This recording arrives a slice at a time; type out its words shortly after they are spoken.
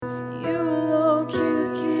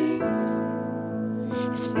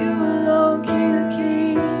Yes, you alone, King of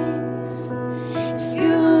Kings. Yes,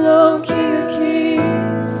 you alone, King of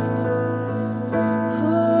Kings.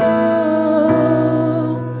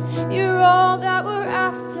 Oh, you're all that we're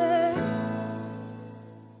after.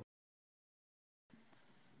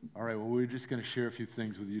 All right, well, we're just going to share a few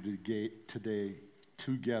things with you today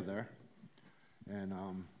together. And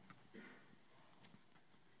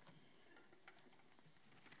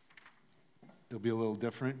it'll be a little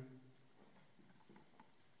different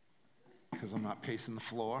because I'm not pacing the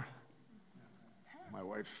floor. My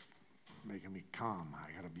wife making me calm.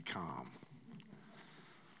 I got to be calm.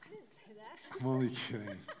 I didn't say that. I'm only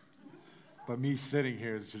kidding. But me sitting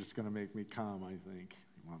here is just going to make me calm, I think.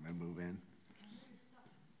 You want me to move in?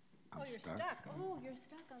 Oh, you're stuck. Oh, you're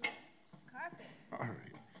stuck on the carpet. All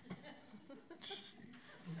right.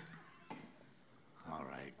 Jeez. All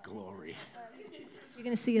right, glory. You're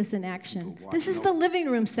going to see us in action. People This is watching the living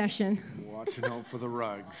room session. Watching out for the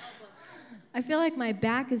rugs. I feel like my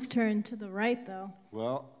back is turned to the right, though.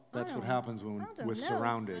 Well, that's what happens when we're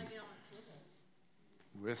surrounded.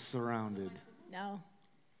 We're surrounded. No,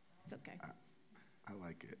 it's okay. I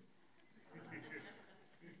like it.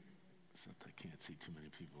 Except I can't see too many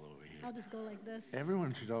people over here. I'll just go like this.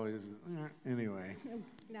 Everyone should always, anyway.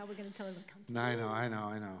 Now we're going to tell them to come to I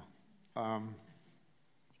know.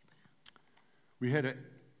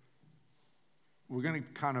 We're going to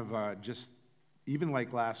kind of just, even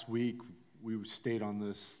like last week, we stayed on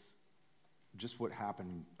this, just what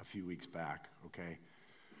happened a few weeks back, okay?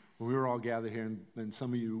 When we were all gathered here, and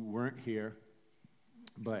some of you weren't here,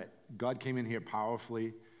 but God came in here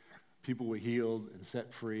powerfully. People were healed and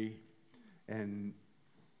set free, and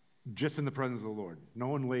just in the presence of the Lord. No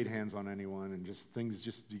one laid hands on anyone, and just things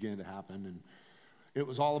just began to happen, and it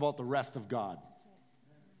was all about the rest of God.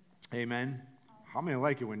 Amen? How many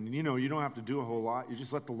like it when, you don't have to do a whole lot, you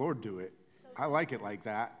just let the Lord do it. I like it like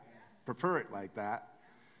that, prefer it like that.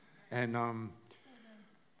 And,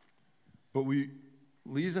 but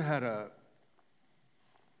Leza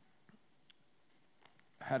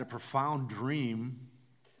had a profound dream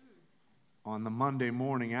on the Monday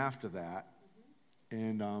morning after that.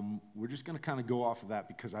 And we're just going to kind of go off of that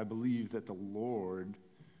because I believe that the Lord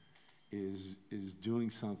is doing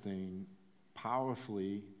something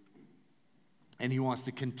powerfully, and he wants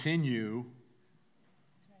to continue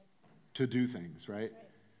to do things, right?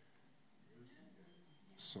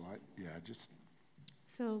 So,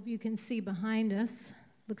 So you can see behind us,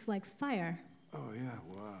 looks like fire. Oh, yeah,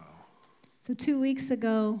 wow. So 2 weeks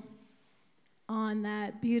ago, on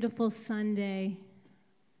that beautiful Sunday,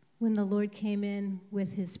 when the Lord came in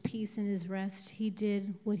with his peace and his rest, he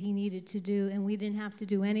did what he needed to do, and we didn't have to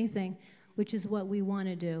do anything, which is what we want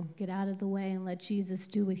to do. Get out of the way and let Jesus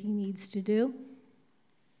do what he needs to do.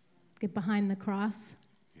 Get behind the cross.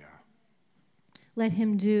 Yeah. Let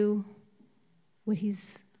him do what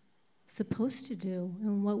he's supposed to do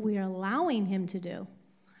and what we are allowing him to do. Yeah.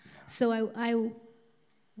 So I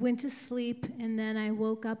went to sleep, and then I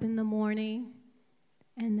woke up in the morning,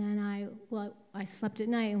 and then I slept at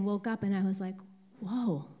night and woke up, and I was like,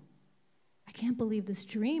 whoa, I can't believe this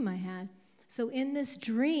dream I had. So in this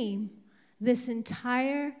dream, this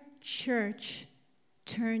entire church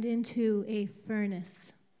turned into a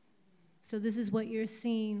furnace. So this is what you're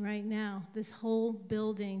seeing right now, this whole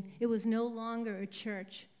building. It was no longer a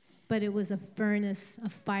church, but it was a furnace, a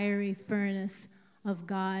fiery furnace of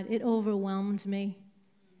God. It overwhelmed me,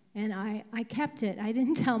 and I kept it. I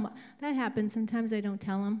didn't tell them. That happens. Sometimes I don't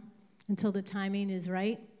tell them until the timing is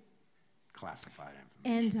right. Classified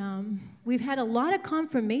information. And we've had a lot of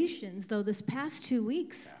confirmations, though, this past 2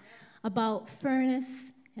 weeks about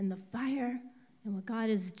furnace and the fire and what God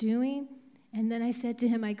is doing. And then I said to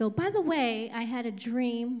him, I go, by the way, I had a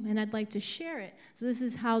dream, and I'd like to share it. So this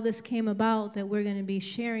is how this came about, that we're going to be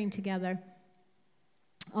sharing together,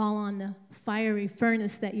 all on the fiery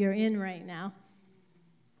furnace that you're in right now.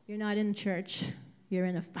 You're not in church. You're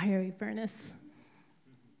in a fiery furnace.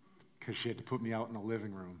 Because she had to put me out in the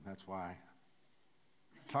living room. That's why.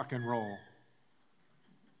 Tuck and roll.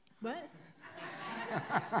 What?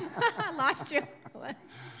 I lost you. What?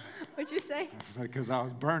 What'd you say? Because I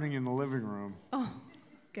was burning in the living room. Oh,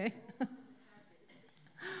 okay.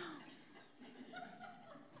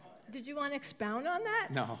 Did you want to expound on that?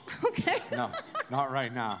 No. Okay. No, not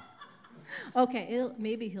right now. Okay,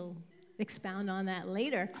 maybe he'll expound on that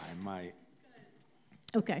later. I might.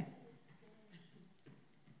 Okay.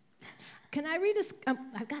 Can I read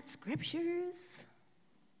I've got scriptures.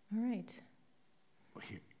 All right. Well,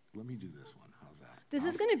 here, let me do this one. How's that? This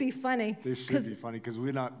is going to be funny. This should be funny because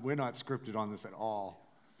we're not scripted on this at all.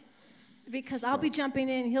 Because I'll be jumping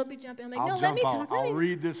in, he'll be jumping. I'm like, no, I'll let me jump talk. out. I'll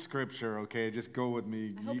read this scripture, okay? Just go with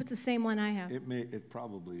me. I hope it's the same one I have. It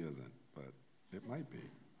probably isn't, but it might be.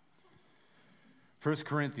 1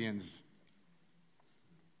 Corinthians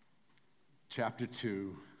chapter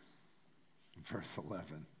 2, verse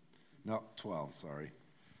 11. No, 12, sorry. It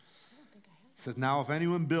says, now if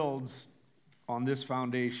anyone builds on this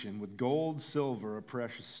foundation with gold, silver, or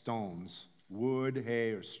precious stones, wood,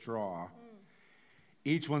 hay, or straw,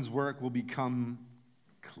 each one's work will become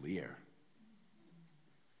clear.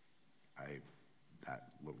 That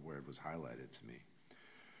word was highlighted to me.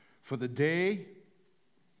 For the day,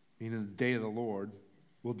 meaning the day of the Lord,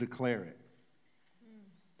 will declare it.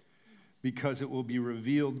 Because it will be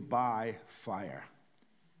revealed by fire.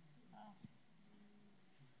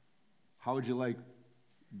 How would you like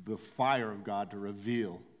the fire of God to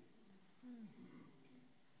reveal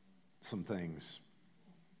some things?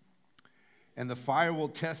 And the fire will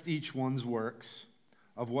test each one's works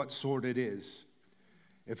of what sort it is.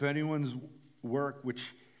 If anyone's work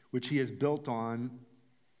which he has built on,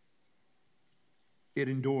 it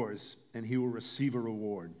endures, and he will receive a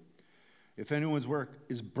reward. If anyone's work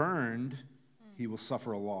is burned, he will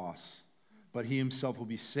suffer a loss, but he himself will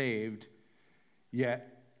be saved,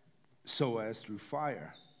 yet so as through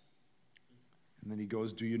fire. And then he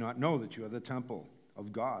goes, do you not know that you are the temple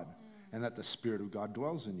of God, and that the Spirit of God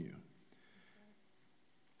dwells in you?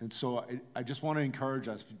 And so I just want to encourage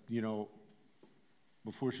us,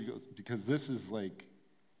 before she goes, because this is like,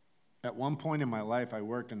 at one point in my life, I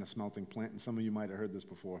worked in a smelting plant, and some of you might have heard this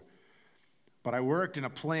before. But I worked in a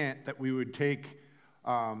plant that we would take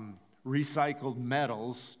recycled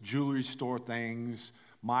metals, jewelry store things,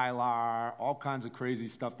 Mylar, all kinds of crazy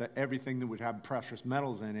stuff, that everything that would have precious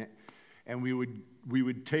metals in it, and we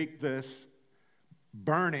would take this,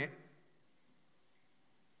 burn it,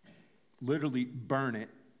 literally burn it,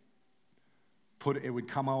 it would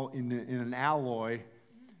come out in an alloy,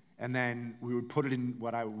 and then we would put it in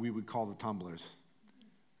what we would call the tumblers.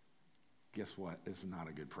 Guess what? It's not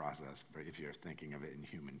a good process if you're thinking of it in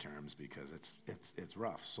human terms, because it's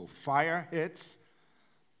rough. So fire hits,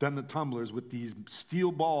 then the tumblers with these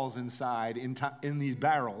steel balls inside in these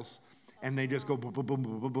barrels, and they just go boom, boom, boom,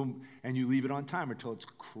 boom, boom, boom, and you leave it on timer until it's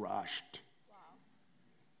crushed. Wow.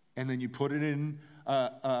 And then you put it in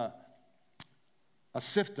a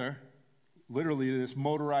sifter, literally this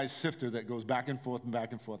motorized sifter that goes back and forth and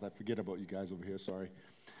back and forth. I forget about you guys over here, sorry.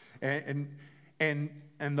 And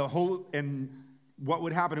what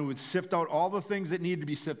would happen, it would sift out all the things that needed to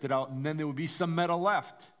be sifted out, and then there would be some metal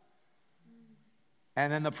left.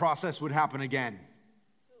 And then the process would happen again.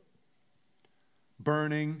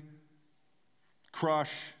 Burning,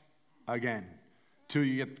 crush, again, till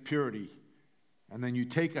you get the purity. And then you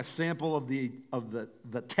take a sample of the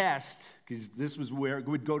test, because this was where it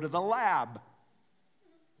would go to the lab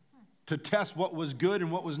to test what was good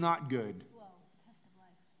and what was not good. Whoa, test of life.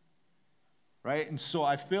 Right? And so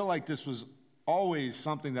I feel like this was always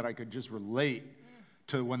something that I could just relate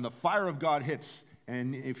to when the fire of God hits.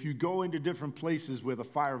 And if you go into different places where the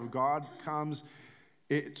fire of God comes,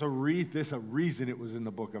 there's a reason it was in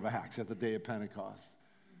the book of Acts at the day of Pentecost.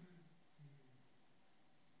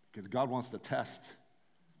 Because God wants to test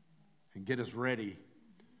and get us ready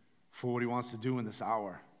for what he wants to do in this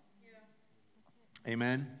hour. Yeah.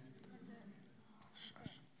 Amen?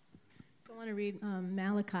 So I want to read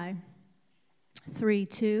Malachi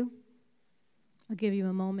 3:2. I'll give you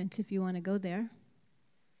a moment if you want to go there.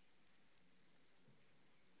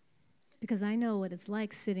 Because I know what it's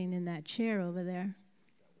like sitting in that chair over there.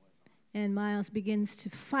 And Myles begins to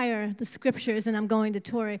fire the scriptures, and I'm going to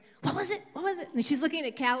Tori, what was it? What was it? And she's looking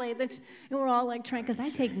at Callie, and we're all like trying, because I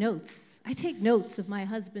take notes. I take notes of my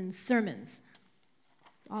husband's sermons,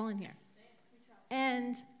 all in here.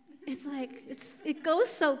 And it's like, it goes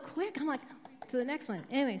so quick. I'm like, to the next one.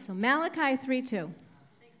 Anyway, so Malachi 3:2. Thanks,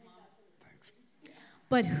 Mom.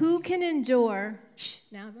 But who can endure,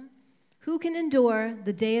 who can endure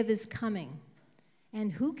the day of his coming?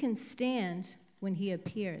 And who can stand when he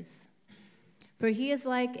appears? For he is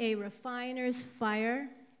like a refiner's fire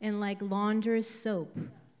and like launderer's soap,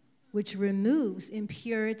 which removes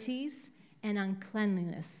impurities and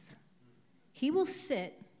uncleanliness. He will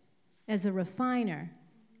sit as a refiner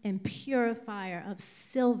and purifier of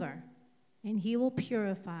silver, and he will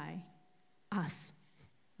purify us.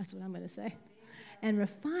 That's what I'm going to say. And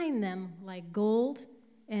refine them like gold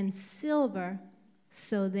and silver,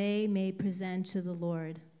 so they may present to the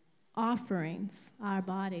Lord offerings, our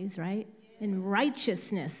bodies, right? In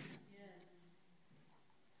righteousness.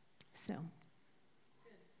 So,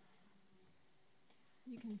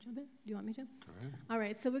 you can jump in? Do you want me to? Go ahead. All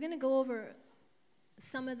right, so we're going to go over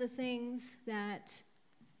some of the things that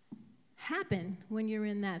happen when you're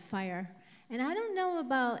in that fire. And I don't know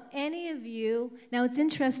about any of you. Now, it's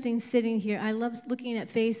interesting sitting here. I love looking at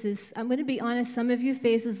faces. I'm going to be honest. Some of you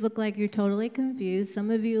faces look like you're totally confused. Some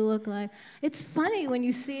of you look like... It's funny when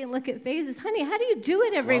you see and look at faces. Honey, how do you do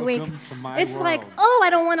it every week? Welcome to my it's world. like, oh, I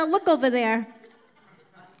don't want to look over there.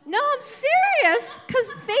 No, I'm serious. Because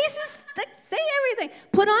faces say everything.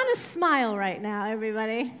 Put on a smile right now,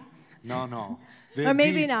 everybody. No. Or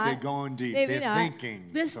maybe deep. not. They're going deep. Maybe They're not. thinking.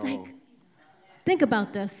 Just so think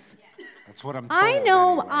about this. that's what I'm told. I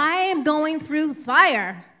know anyway. I am going through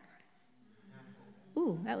fire.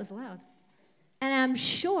 Ooh, that was loud. And I'm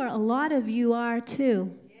sure a lot of you are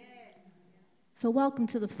too. So welcome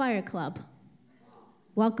to the fire club.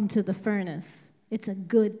 Welcome to the furnace. It's a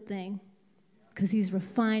good thing because he's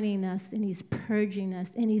refining us and he's purging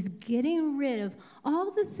us and he's getting rid of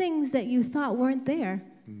all the things that you thought weren't there.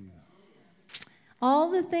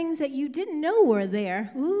 All the things that you didn't know were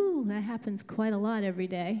there. Ooh, that happens quite a lot every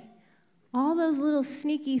day. All those little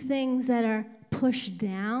sneaky things that are pushed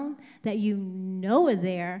down that you know are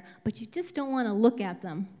there, but you just don't want to look at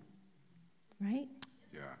them. Right?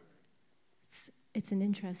 Yeah. It's an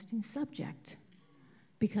interesting subject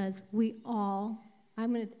because we all,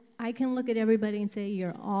 I can look at everybody and say,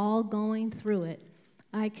 you're all going through it.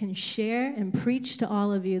 I can share and preach to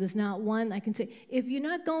all of you. There's not one I can say, if you're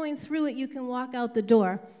not going through it, you can walk out the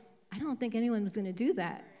door. I don't think anyone was going to do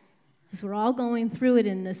that because we're all going through it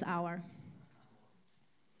in this hour.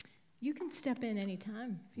 You can step in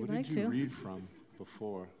anytime if you'd like to. What did you read from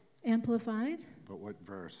before? Amplified. But what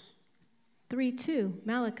verse? 3:2,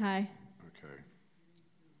 Malachi. Okay.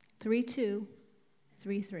 3:2,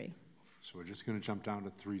 3:3. So we're just going to jump down to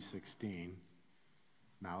 3:16,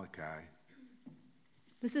 Malachi.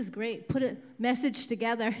 This is great. Put a message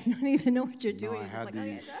together. You don't even know what you're doing. No, I had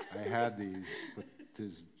It's these. I had these, but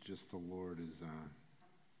there's just the Lord is.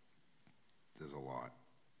 There's a lot.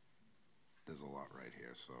 There's a lot right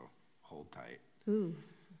here. So hold tight. Ooh.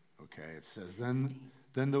 Okay. It says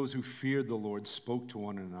then those who feared the Lord spoke to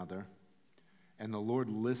one another, and the Lord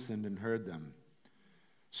listened and heard them.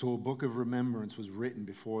 So a book of remembrance was written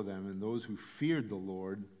before them, and those who feared the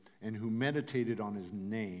Lord and who meditated on His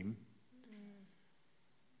name.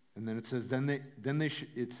 And then it says,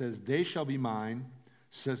 they shall be mine,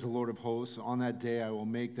 says the Lord of hosts. On that day I will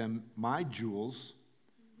make them my jewels.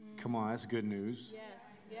 Come on, that's good news. Yes.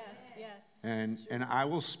 And I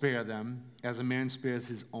will spare them as a man spares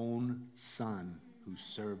his own son who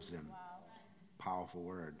serves him. Wow. Powerful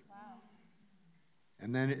word. Wow.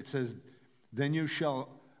 And then it says, then you shall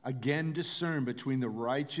again discern between the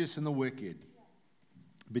righteous and the wicked,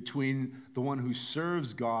 between the one who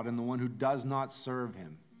serves God and the one who does not serve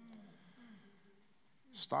him.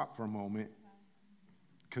 Stop for a moment,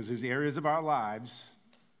 because there's areas of our lives,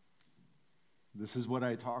 this is what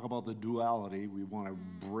I talk about, the duality. We want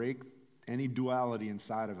to break any duality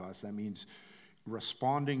inside of us. That means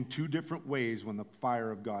responding two different ways when the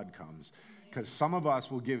fire of God comes. Because some of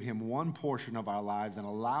us will give him one portion of our lives and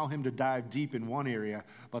allow him to dive deep in one area,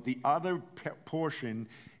 but the other portion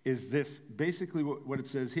is this, basically what it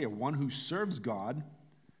says here, one who serves God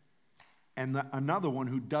and another one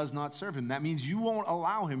who does not serve him. That means you won't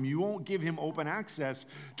allow him, you won't give him open access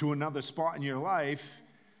to another spot in your life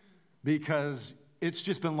because it's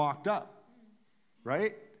just been locked up,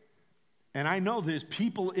 right? And I know there's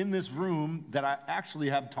people in this room that I actually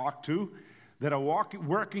have talked to that are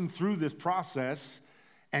working through this process,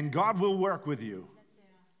 and God will work with you.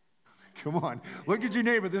 Come on, look at your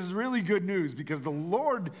neighbor. This is really good news because the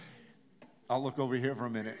Lord, I'll look over here for a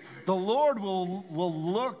minute. The Lord will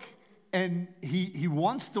look and he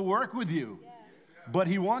wants to work with you, but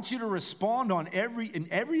he wants you to respond in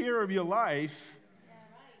every area of your life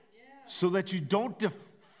so that you don't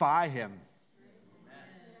defy him.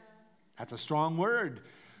 That's a strong word,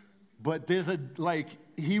 but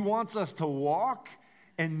he wants us to walk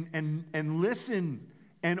and listen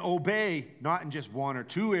and obey, not in just one or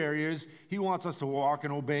two areas. He wants us to walk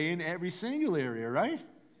and obey in every single area, right?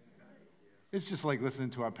 It's just like listening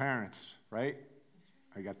to our parents, right?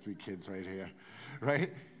 I got 3 kids right here,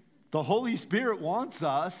 right? The Holy Spirit wants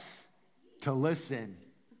us to listen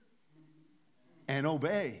and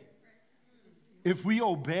obey. If we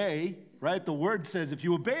obey, right, the word says, if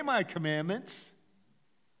you obey my commandments,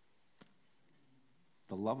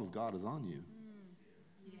 the love of God is on you.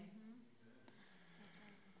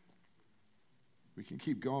 We can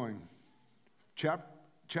keep going.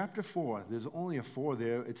 Chapter 4, there's only a 4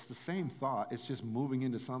 there. It's the same thought. It's just moving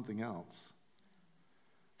into something else.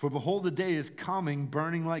 For behold, the day is coming,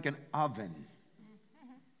 burning like an oven.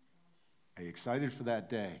 Are you excited for that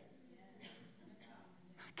day?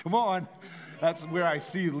 Come on. That's where I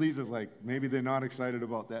see Leza's like, maybe they're not excited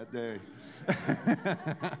about that day.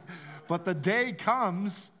 But the day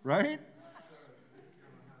comes, right?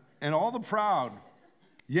 And all the proud,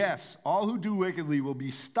 yes, all who do wickedly will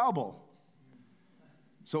be stubble.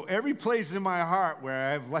 So every place in my heart where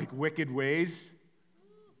I have like wicked ways,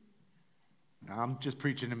 I'm just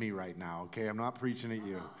preaching to me right now, okay? I'm not preaching at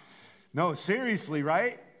you. No, seriously,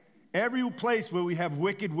 right? Every place where we have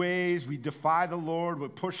wicked ways, we defy the Lord, we're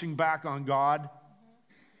pushing back on God,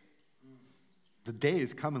 the day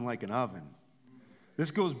is coming like an oven.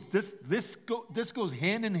 This goes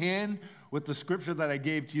hand in hand with the scripture that I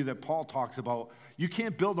gave to you that Paul talks about. You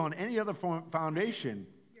can't build on any other foundation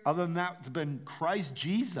other than that's been Christ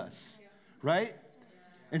Jesus, right?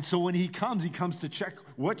 And so when he comes to check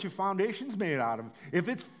what your foundation's made out of. If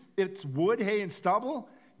it's wood, hay, and stubble,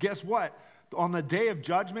 guess what? On the day of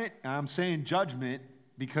judgment, and I'm saying judgment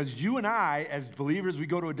because you and I, as believers, we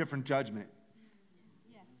go to a different judgment.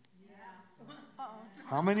 Yes. Yeah.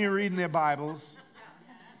 How many are reading their Bibles?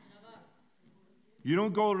 You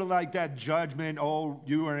don't go to like that judgment, oh,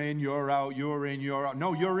 you are in, you're out, you're in, you're out.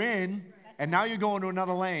 No, you're in, and now you're going to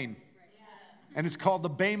another lane. And it's called the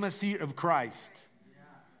Bema seat of Christ.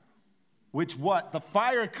 Which what? The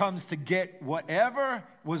fire comes to get whatever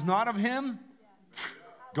was not of him,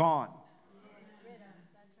 gone.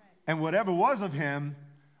 And whatever was of him,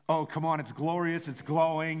 oh, come on, it's glorious, it's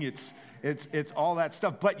glowing, it's all that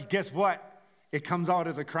stuff. But guess what? It comes out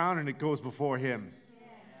as a crown and it goes before him.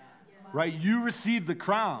 Right? You receive the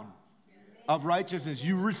crown of righteousness.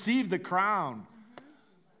 You receive the crown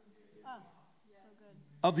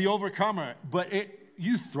of the overcomer. But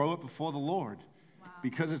you throw it before the Lord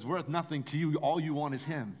because it's worth nothing to you. All you want is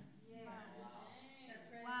him.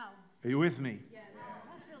 Wow. Are you with me?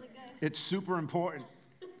 That's really good. It's super important,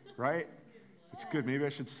 right? It's good. Maybe I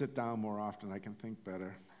should sit down more often. I can think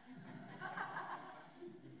better.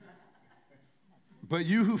 But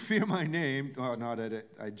you who fear my name, oh, not at it.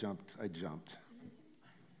 I jumped.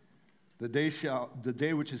 The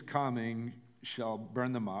day which is coming shall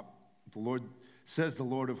burn them up. The Lord says the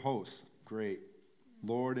Lord of hosts. Great.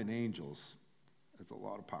 Lord and angels. That's a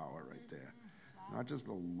lot of power right there. Not just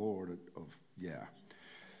the Lord of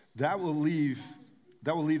That will leave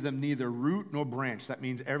them neither root nor branch. That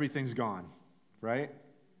means everything's gone, right?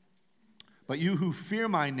 But you who fear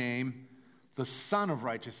my name, the Son of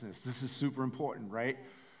Righteousness. This is super important, right?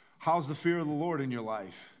 How's the fear of the Lord in your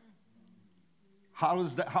life?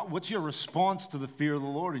 What's your response to the fear of the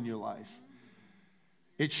Lord in your life?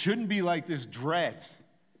 It shouldn't be like this dread.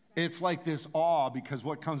 It's like this awe because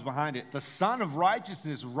what comes behind it? The Son of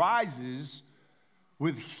Righteousness rises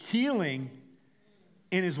with healing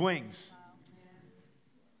in his wings.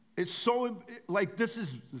 It's so, like, this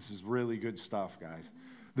is really good stuff, guys.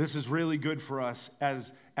 This is really good for us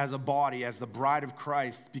as a body, as the bride of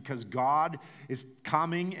Christ, because God is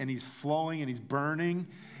coming and he's flowing and he's burning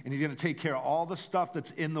and he's going to take care of all the stuff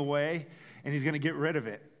that's in the way and he's going to get rid of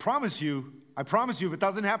it. I promise you, if it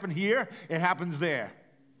doesn't happen here, it happens there.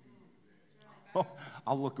 Oh,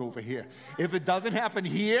 I'll look over here. If it doesn't happen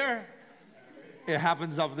here, it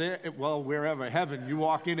happens up there. Well, wherever, heaven, you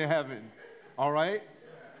walk into heaven, all right?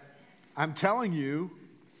 I'm telling you,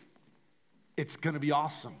 it's going to be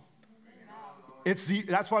awesome.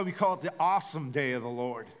 That's why we call it the awesome day of the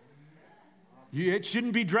Lord. It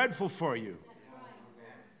shouldn't be dreadful for you.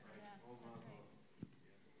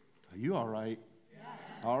 Are you all right?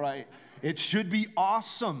 All right. It should be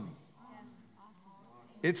awesome.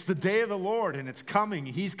 It's the day of the Lord, and it's coming.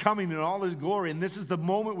 He's coming in all his glory, and this is the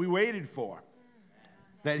moment we waited for.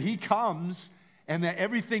 That he comes, and that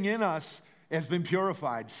everything in us has been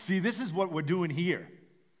purified. See, this is what we're doing here.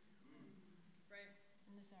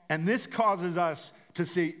 And this causes us to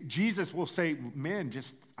say, Jesus will say, man,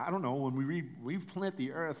 I don't know, when we plant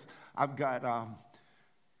the earth, I've got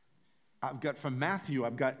from Matthew,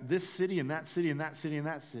 I've got this city and that city and that city and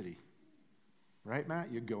that city. Right,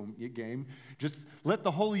 Matt? You game. Just let the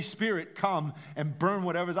Holy Spirit come and burn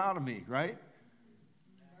whatever's out of me, right?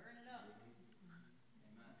 Burn it up.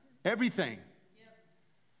 Everything. Yep.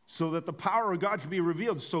 So that the power of God can be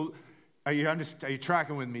revealed. So are you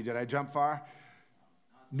tracking with me? Did I jump far?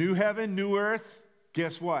 New heaven, new earth.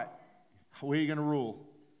 Guess what? Where are you going to rule?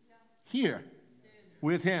 Here.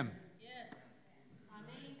 With him. Yes.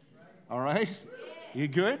 All right? You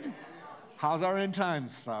good? How's our end time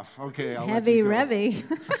stuff? Okay, I'll heavy let revy.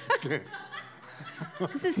 Okay.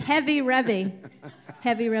 This is heavy revy.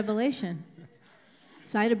 Heavy revelation.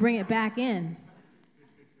 So I had to bring it back in.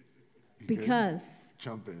 Because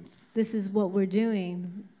jump in. This is what we're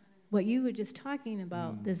doing. What you were just talking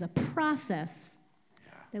about, there's a process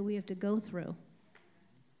that we have to go through.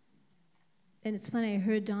 And it's funny, I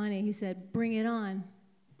heard Donnie, he said, bring it on.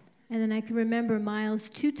 And then I can remember Myles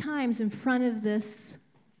 2 times in front of this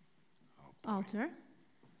altar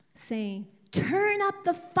saying, turn up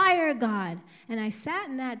the fire, God. And I sat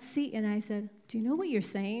in that seat and I said, do you know what you're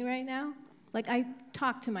saying right now? Like I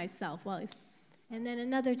talked to myself while and then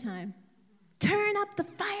another time, turn up the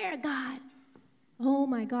fire, God. Oh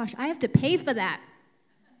my gosh, I have to pay for that.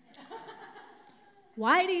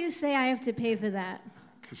 Why do you say I have to pay for that?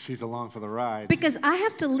 Because she's along for the ride. Because I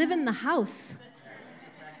have to live in the house.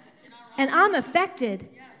 And I'm affected.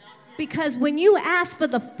 Because when you ask for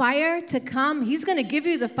the fire to come, he's going to give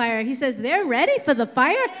you the fire. He says they're ready for the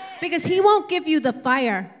fire because he won't give you the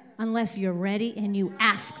fire unless you're ready and you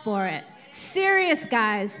ask for it. Serious,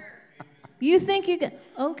 guys. You think you can,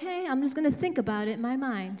 okay, I'm just going to think about it in my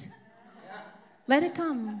mind. Let it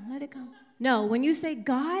come. Let it come. No, when you say,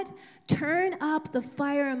 God, turn up the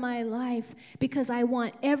fire in my life because I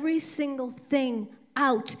want every single thing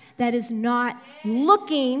out that is not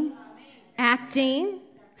looking, acting,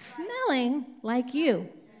 smelling like you.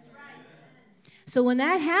 So when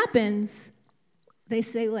that happens, they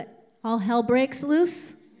say what? All hell breaks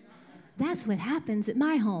loose? That's what happens at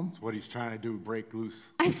my home. That's what he's trying to do, break loose.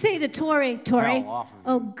 I say to Tori, Hell off of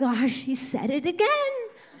oh gosh, he said it again.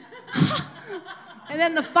 And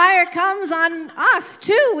then the fire comes on us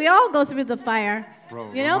too. We all go through the fire.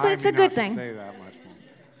 Bro, you know, but it's a good thing. Say that much more.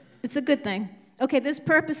 It's a good thing. Okay, this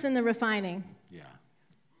purpose in the refining. Yeah.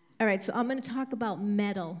 All right, so I'm going to talk about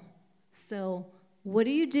metal. So what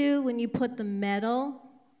do you do when you put the metal,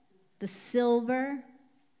 the silver,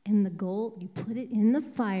 and the gold? You put it in the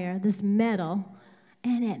fire, this metal,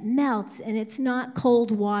 and it melts, and it's not cold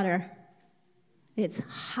water. It's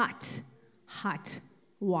hot, hot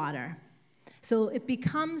water. So it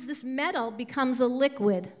becomes, this metal becomes a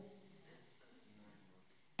liquid.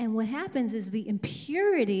 And what happens is the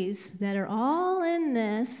impurities that are all in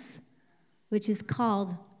this, which is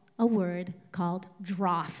called a word called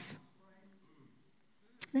dross.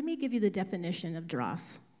 Let me give you the definition of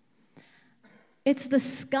dross. It's the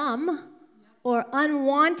scum or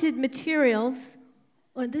unwanted materials,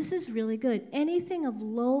 or this is really good, anything of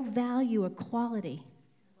low value or quality.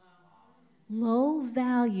 Low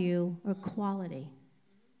value or quality.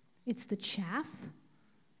 It's the chaff,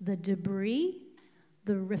 the debris,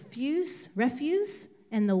 the refuse,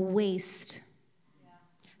 and the waste.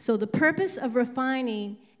 So the purpose of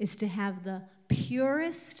refining is to have the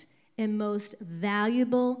purest and most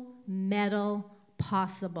valuable metal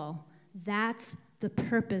possible. That's the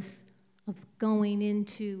purpose of going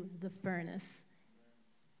into the furnace.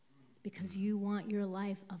 Because you want your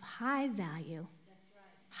life of high value.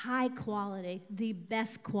 High quality, the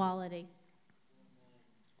best quality.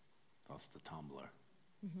 That's the tumbler.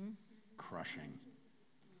 Mm-hmm. Crushing.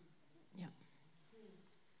 Yeah.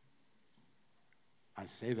 I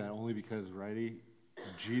say that only because, righty,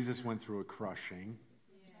 Jesus went through a crushing.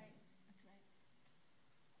 Yes. That's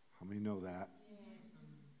right. How many know that? Yes.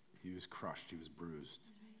 He was crushed. He was bruised.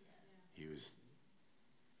 He was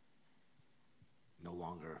no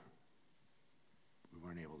longer, we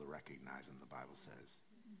weren't able to recognize him, the Bible says.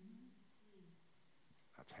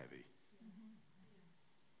 That's heavy.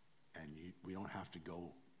 And we don't have to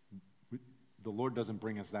go. The Lord doesn't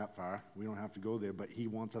bring us that far. We don't have to go there, but he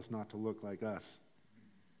wants us not to look like us.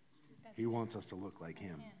 He wants us to look like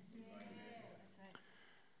him.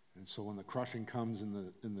 And so when the crushing comes in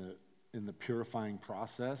the purifying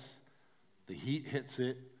process, the heat hits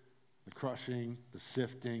it, the crushing, the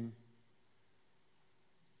sifting,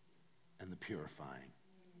 and the purifying.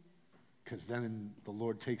 Because then the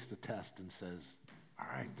Lord takes the test and says, all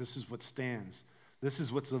right, this is what stands. This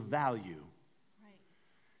is what's of value. Right.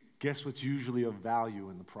 Guess what's usually of value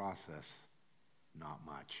in the process? Not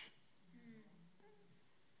much.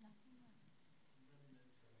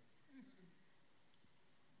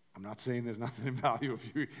 I'm not saying there's nothing in value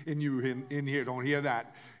if you in here. Don't hear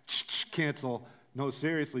that. Cancel. No,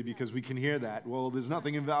 seriously, because we can hear that. Well, there's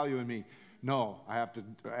nothing in value in me. No, I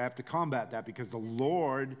have to combat that because the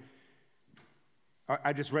Lord,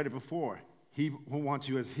 I just read it before. He wants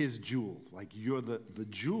you as his jewel. Like you're the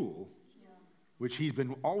jewel, which he's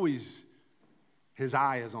been always, his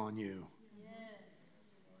eye is on you. Yes.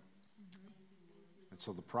 And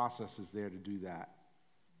so the process is there to do that.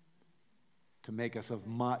 To make us of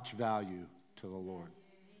much value to the Lord.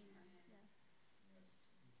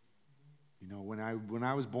 You know, when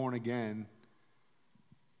I was born again,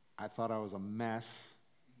 I thought I was a mess,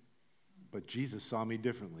 but Jesus saw me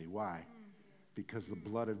differently. Why? Because the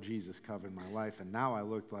blood of Jesus covered my life, and now I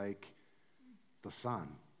looked like the Son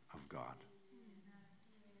of God.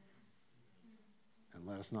 And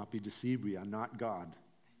let us not be deceived, we are not God.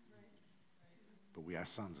 but we are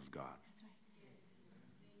sons of God.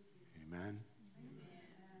 Amen.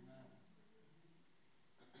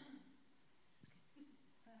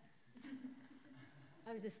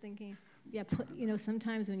 I was just thinking,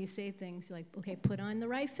 sometimes when you say things, you're like, okay, put on the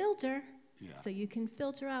right filter so you can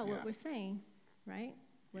filter out what we're saying, right?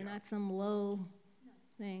 We're not some low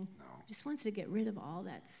thing. No. Just wants to get rid of all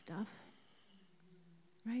that stuff,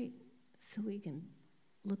 right? So we can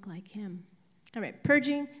look like him. All right,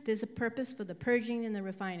 purging. There's a purpose for the purging and the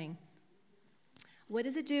refining. What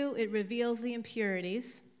does it do? It reveals the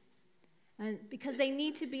impurities, and because they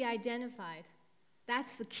need to be identified.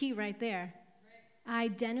 That's the key right there.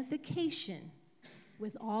 Identification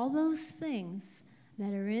with all those things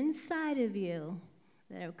that are inside of you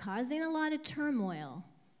that are causing a lot of turmoil,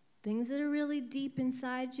 things that are really deep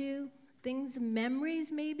inside you, things,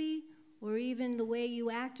 memories maybe, or even the way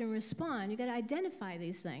you act and respond. You got to identify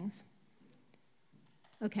these things.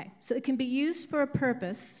 Okay, so it can be used for a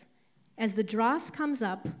purpose. As the dross comes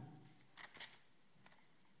up,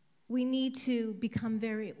 we need to become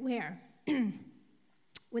very aware.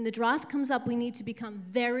 When the dross comes up, we need to become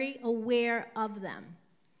very aware of them.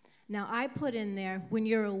 Now, I put in there, when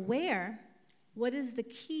you're aware, what is the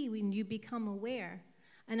key when you become aware?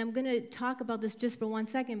 And I'm going to talk about this just for 1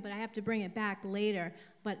 second, but I have to bring it back later.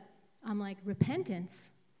 But I'm like,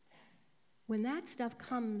 repentance. When that stuff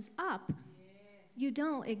comes up, you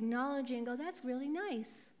don't acknowledge it and go, that's really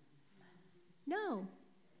nice. No.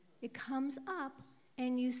 It comes up,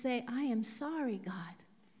 and you say, I am sorry, God.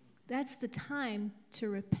 That's the time to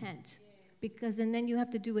repent. And then you have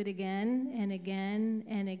to do it again and again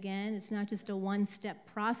and again. It's not just a one-step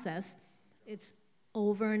process. It's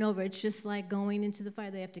over and over. It's just like going into the fire.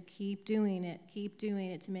 They have to keep doing it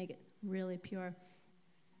to make it really pure.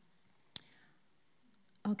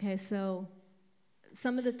 Okay, so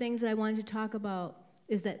some of the things that I wanted to talk about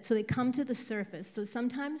is that, so they come to the surface. So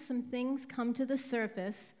sometimes some things come to the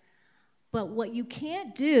surface, but what you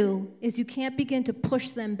can't do is you can't begin to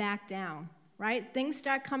push them back down, right? Things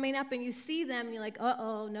start coming up and you see them and you're like,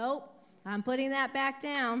 uh-oh, nope, I'm putting that back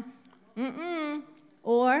down.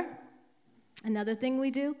 Or another thing we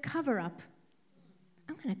do, cover up.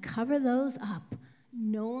 I'm going to cover those up.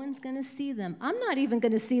 No one's going to see them. I'm not even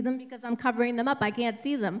going to see them because I'm covering them up. I can't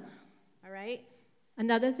see them, all right?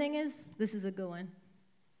 Another thing is, this is a good one,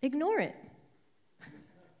 ignore it.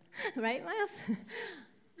 Right, Myles?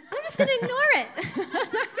 I'm just going to ignore it.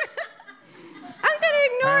 I'm going to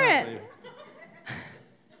ignore it.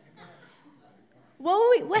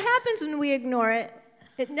 What happens when we ignore it?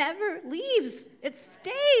 It never leaves. It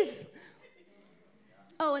stays.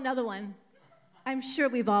 Oh, another one. I'm sure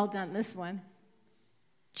we've all done this one.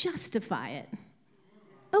 Justify it.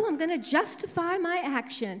 Oh, I'm going to justify my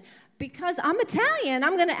action. Because I'm Italian,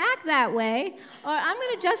 I'm going to act that way. Or I'm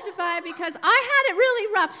going to justify because I had it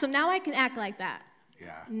really rough, so now I can act like that.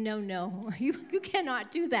 Yeah. No. You cannot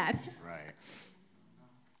do that. Right.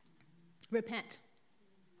 Repent.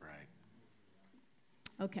 Right.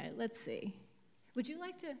 Okay, let's see. Would you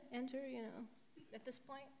like to enter, at this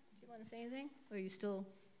point? Do you want to say anything? Or are you still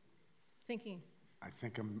thinking? I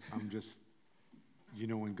think I'm just,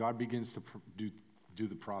 when God begins to do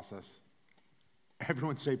the process,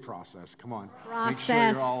 everyone say process. Come on. Process. Make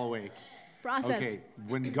sure you're all awake. Process. Okay,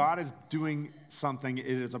 when God is doing something, it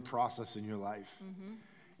is a process in your life. Mm-hmm.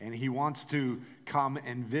 And he wants to come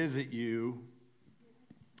and visit you,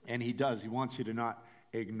 and he does. He wants you to not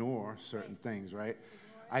ignore certain things, right?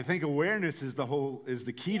 I think awareness is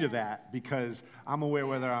the key to that, because I'm aware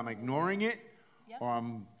whether I'm ignoring it or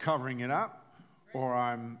I'm covering it up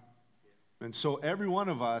and so every one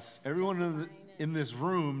of us, everyone in this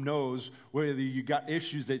room knows whether you got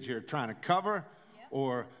issues that you're trying to cover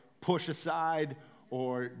or push aside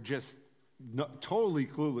or just totally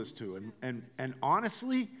clueless to. And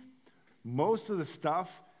honestly, most of the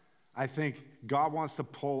stuff I think God wants to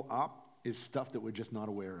pull up is stuff that we're just not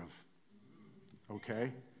aware of.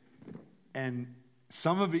 Okay? And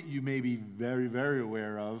some of it you may be very, very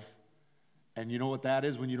aware of. And you know what that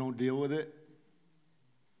is when you don't deal with it?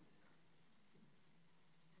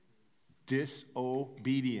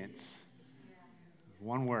 Disobedience.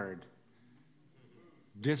 One word.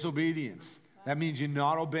 Disobedience. That means you're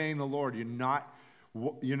not obeying the Lord. You're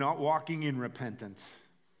not walking in repentance,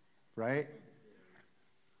 right?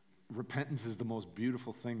 Repentance is the most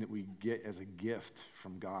beautiful thing that we get as a gift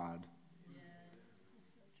from God.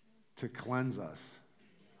 To cleanse us,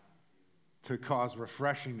 to cause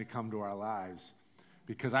refreshing to come to our lives.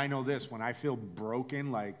 Because I know this, when I feel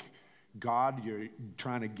broken, like, God, you're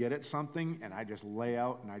trying to get at something, and I just lay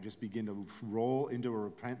out and I just begin to roll into a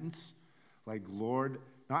repentance, like, Lord,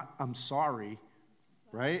 not I'm sorry,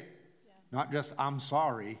 right? Not just, I'm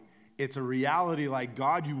sorry. It's a reality like,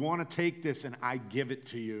 God, you want to take this and I give it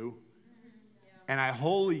to you. And I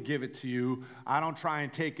wholly give it to you. I don't try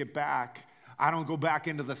and take it back. I don't go back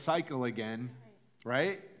into the cycle again,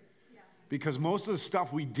 right? Because most of the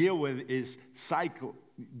stuff we deal with is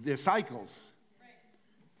they're cycles.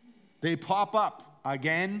 They pop up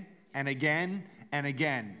again and again and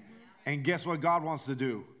again. And guess what God wants to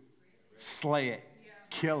do? Slay it.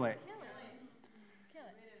 Kill it.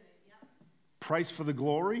 Price for the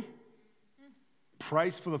glory.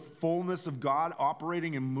 Price for the fullness of God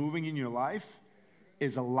operating and moving in your life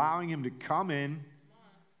is allowing him to come in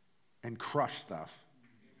and crush stuff.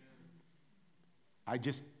 I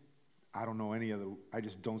just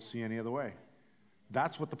don't see any other way.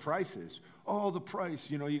 That's what the price is. Oh, the price,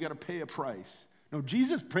 you got to pay a price. No,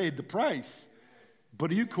 Jesus paid the price.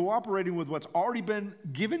 But are you cooperating with what's already been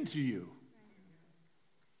given to you?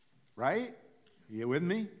 Right? Are you with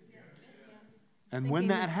me? And when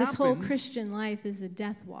that happens... This whole Christian life is a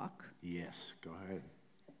death walk. Yes, go ahead.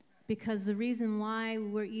 Because the reason why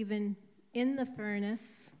we're even in the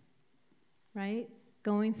furnace, right,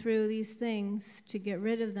 going through these things to get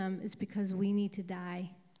rid of them is because we need to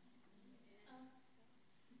die.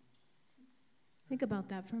 Think about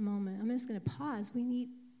that for a moment. I'm just going to pause. We need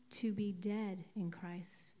to be dead in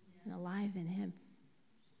Christ and alive in him.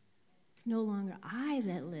 It's no longer I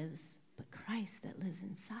that lives, but Christ that lives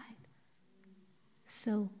inside.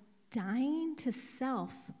 So dying to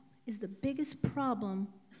self is the biggest problem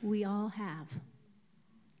we all have.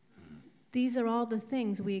 These are all the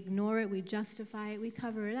things. We ignore it, we justify it, we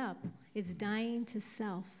cover it up. It's dying to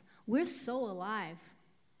self. We're so alive.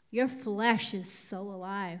 Your flesh is so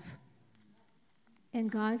alive. And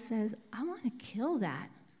God says, I want to kill that.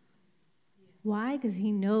 Why? Because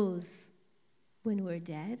he knows when we're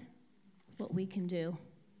dead what we can do.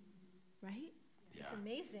 Right? Yeah. It's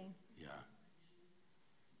amazing. Yeah.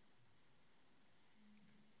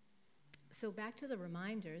 So back to the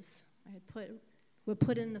reminders. We're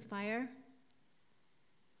put in the fire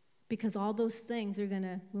because all those things are going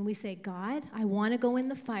to, when we say, God, I want to go in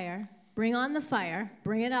the fire, bring on the fire,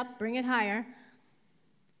 bring it up, bring it higher,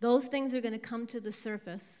 those things are going to come to the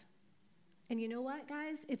surface. And you know what,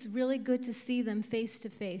 guys? It's really good to see them face to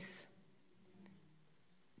face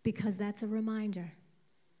because that's a reminder.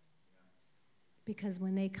 Because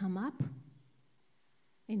when they come up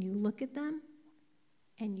and you look at them,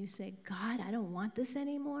 and you say, God, I don't want this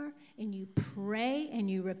anymore, and you pray and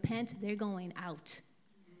you repent, they're going out.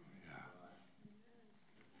 Yeah.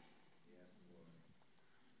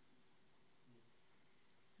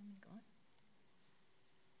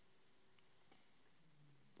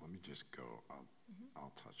 Let me just go.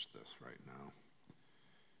 I'll touch this right now.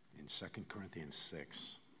 In 2 Corinthians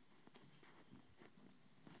 6.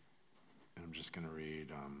 And I'm just going to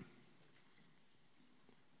read...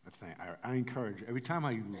 I encourage, every time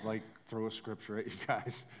I throw a scripture at you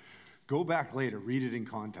guys, go back later, read it in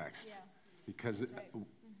context. Yeah. Because,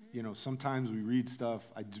 right. Sometimes we read stuff,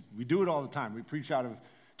 we do it all the time. We preach out of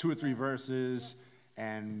 2 or 3 verses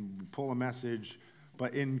and we pull a message.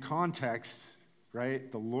 But in context,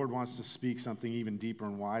 right, the Lord wants to speak something even deeper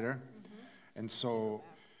and wider. Mm-hmm. And so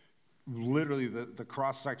literally the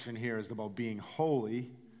cross-section here is about being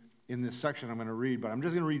holy. In this section I'm going to read, but I'm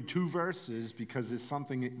just going to read 2 verses because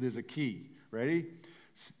there's a key. Ready?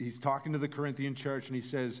 He's talking to the Corinthian church and he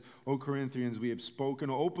says, O Corinthians, we have spoken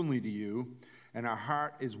openly to you and our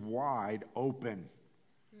heart is wide open.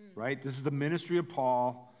 Right? This is the ministry of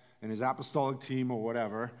Paul and his apostolic team or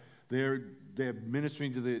whatever. They're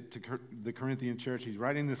ministering to the Corinthian church. He's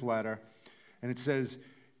writing this letter and it says,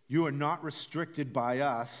 you are not restricted by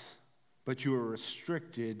us, but you are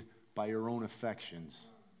restricted by your own affections.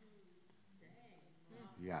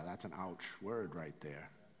 Yeah, that's an ouch word right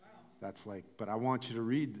there. That's but I want you to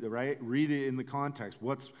read it in the context.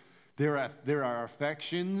 There are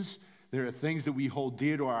affections, there are things that we hold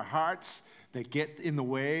dear to our hearts that get in the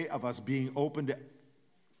way of us being open to.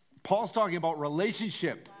 Paul's talking about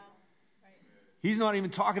relationship. Wow. Right. He's not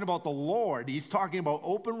even talking about the Lord. He's talking about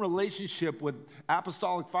open relationship with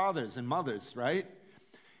apostolic fathers and mothers, right?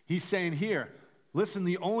 He's saying here, listen,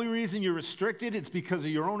 the only reason you're restricted, it's because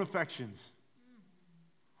of your own affections.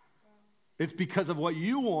 It's because of what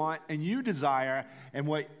you want and you desire and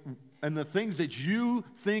the things that you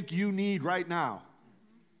think you need right now.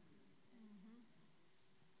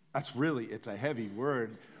 It's a heavy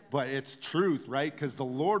word, but it's truth, right? Because the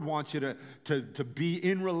Lord wants you to be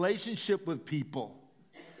in relationship with people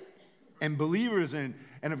and believers. And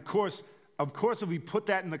of course, if we put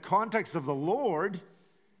that in the context of the Lord,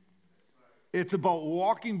 it's about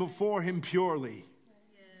walking before him purely.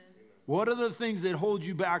 What are the things that hold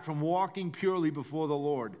you back from walking purely before the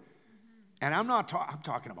Lord? And I'm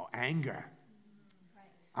talking about anger.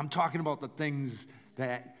 I'm talking about the things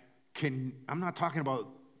that I'm not talking about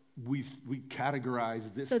we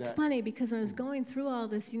categorize this. So it's funny because when I was going through all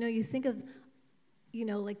this, you think of,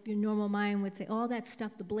 like your normal mind would say, all that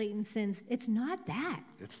stuff, the blatant sins. It's not that.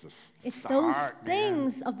 It's It's the those heart,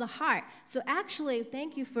 things of the heart. So actually,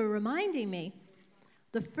 thank you for reminding me.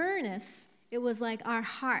 The furnace, it was like our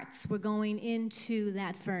hearts were going into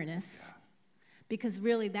that furnace. Yeah. Because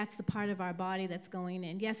really, that's the part of our body that's going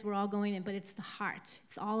in. Yes, we're all going in, but it's the heart.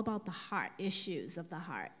 It's all about the heart, issues of the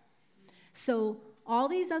heart. So all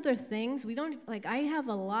these other things, I have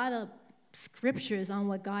a lot of scriptures on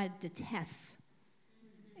what God detests.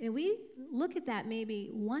 And we look at that maybe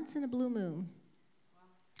once in a blue moon.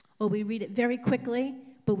 Or we read it very quickly,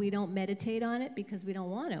 but we don't meditate on it because we don't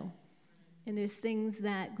want to. And there's things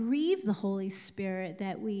that grieve the Holy Spirit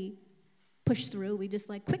that we push through. We just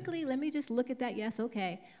quickly, let me just look at that. Yes,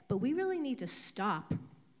 okay. But we really need to stop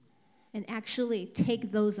and actually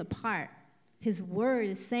take those apart. His word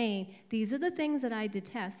is saying, these are the things that I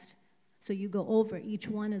detest. So you go over each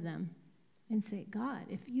one of them and say, God,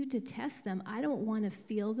 if you detest them, I don't want to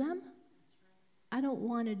feel them. I don't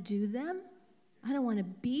want to do them. I don't want to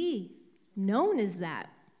be known as that.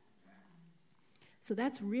 So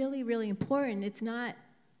that's really, really important.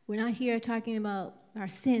 We're not here talking about our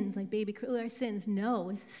sins, like baby our sins.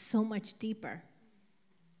 No, it's so much deeper.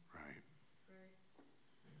 Right.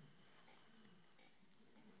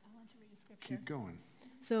 I want to read a scripture. Keep going.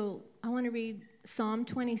 So I want to read Psalm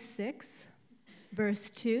 26,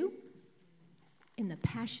 verse 2, in the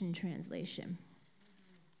Passion Translation.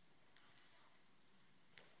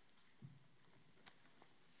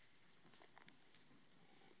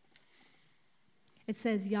 It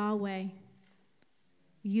says, Yahweh,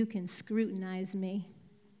 you can scrutinize me.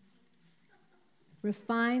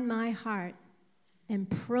 Refine my heart and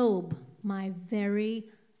probe my very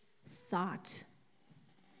thought.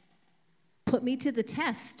 Put me to the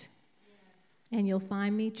test, and you'll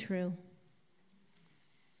find me true.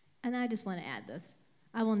 And I just want to add this.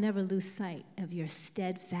 I will never lose sight of your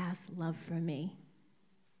steadfast love for me.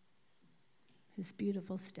 His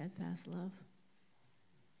beautiful, steadfast love.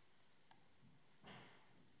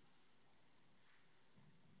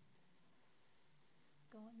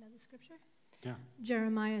 Go on, another scripture? Yeah.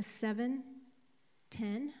 Jeremiah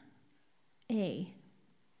 7:10a.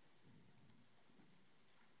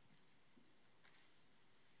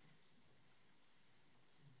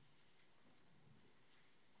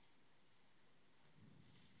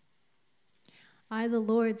 I, the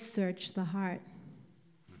Lord, search the heart.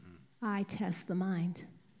 I test the mind.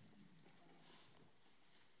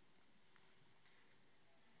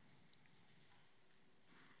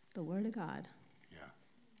 The Word of God. Yeah.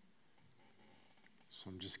 So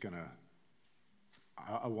I'm just going to,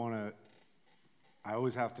 I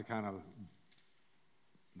always have to kind of,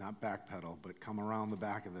 not backpedal, but come around the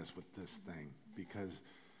back of this with this thing, because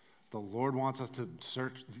the Lord wants us to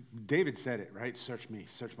search. David said it, right? Search me,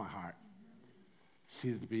 search my heart. See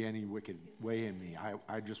if there be any wicked way in me.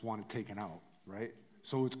 I just want it taken out, right?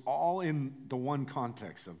 So it's all in the one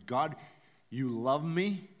context of, God, you love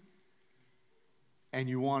me, and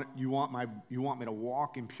you want me to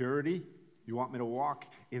walk in purity. You want me to walk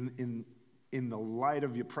in the light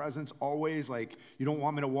of your presence always. Like, you don't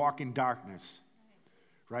want me to walk in darkness,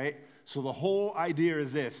 right? So the whole idea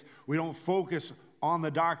is this: we don't focus on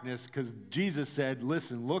the darkness, because Jesus said,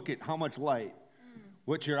 listen, look at how much light.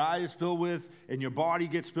 What your eyes fill with and your body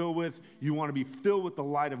gets filled with, you want to be filled with the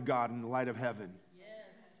light of God and the light of heaven. Yes.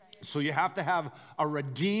 So you have to have a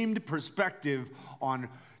redeemed perspective on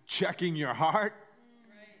checking your heart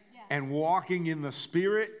and walking in the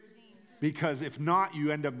Spirit, because if not,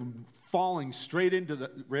 you end up falling straight into the,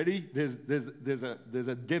 ready? There's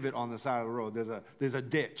a divot on the side of the road. There's a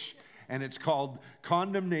ditch, and it's called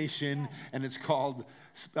condemnation, and it's called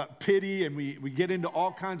pity, and we get into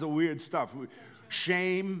all kinds of weird stuff.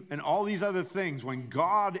 Shame and all these other things, when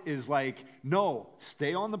God is like, no,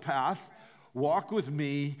 stay on the path, walk with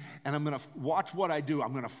me, and I'm going to watch what I do.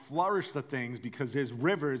 I'm going to flourish the things, because there's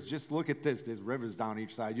rivers. Just look at this. There's rivers down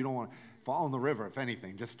each side. You don't want to fall in the river, if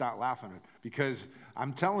anything. Just start laughing at it, because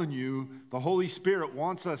I'm telling you, the Holy Spirit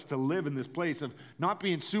wants us to live in this place of not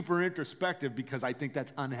being super introspective, because I think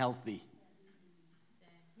that's unhealthy.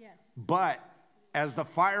 Yes. But as the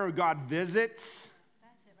fire of God visits,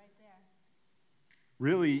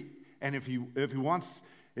 really, and if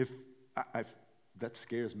that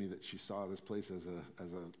scares me that she saw this place as a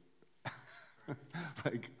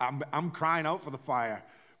like, I'm crying out for the fire.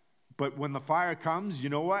 But when the fire comes, you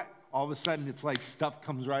know what? All of a sudden, it's like stuff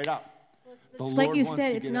comes right up. The It's Lord like you wants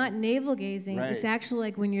said, to it's get not out. navel gazing. Right. It's actually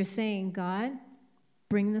like when you're saying, God,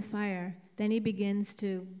 bring the fire. Then he begins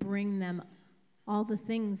to bring them all the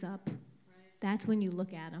things up. That's when you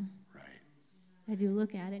look at them. Right. And you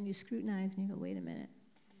look at it and you scrutinize and you go, wait a minute.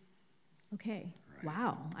 Okay, Right.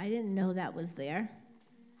 wow, I didn't know that was there.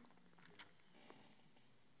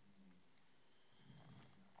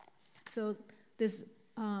 So there's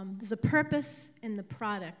a purpose in the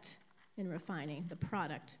product in refining, the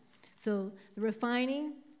product. So the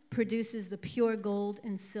refining produces the pure gold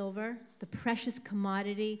and silver, the precious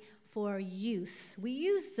commodity for use. We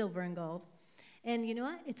use silver and gold. And you know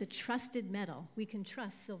what? It's a trusted metal. We can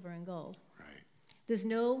trust silver and gold. Right. There's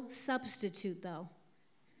no substitute, though,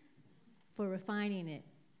 for refining it.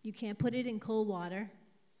 You can't put it in cold water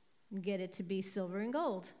and get it to be silver and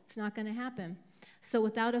gold. It's not going to happen. So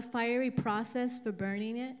without a fiery process for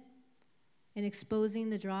burning it and exposing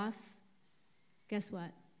the dross, guess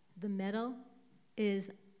what? The metal is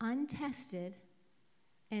untested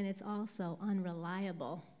and it's also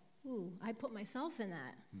unreliable. Ooh, I put myself in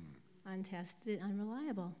that. Untested,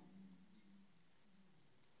 unreliable.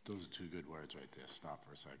 Those are two good words right there. Stop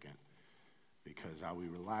for a second. Because are we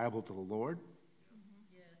reliable to the Lord?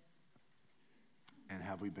 Yes. And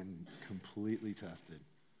have we been completely tested?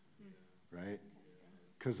 Right?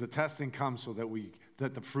 Because the testing comes so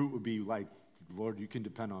that the fruit would be like, Lord, you can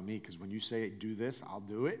depend on me, because when you say do this, I'll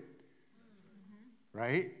do it.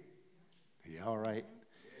 Right? Yeah, all right.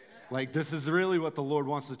 Like, this is really what the Lord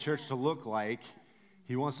wants the church to look like.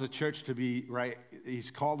 He wants the church to be, right?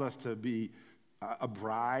 He's called us to be a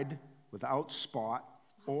bride without spot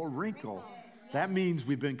or wrinkle. That means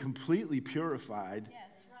we've been completely purified.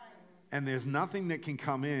 And there's nothing that can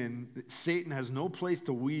come in. Satan has no place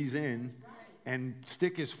to wheeze in and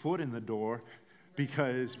stick his foot in the door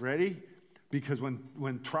because, ready? Because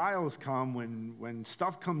when trials come, when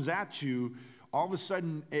stuff comes at you, all of a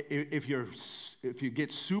sudden, if you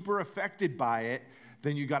get super affected by it,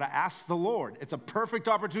 then you got to ask the Lord. It's a perfect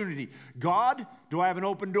opportunity. God, do I have an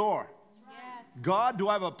open door? Yes. God, do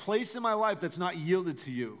I have a place in my life that's not yielded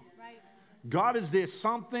to you? Right. God, is there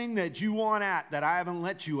something that you want at that I haven't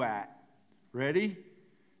let you at? Ready?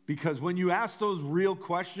 Because when you ask those real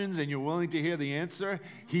questions and you're willing to hear the answer,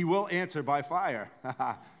 he will answer by fire.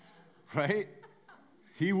 Right?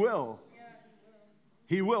 He will.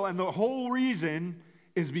 He will. And the whole reason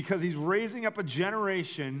is because he's raising up a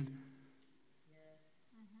generation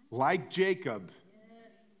like Jacob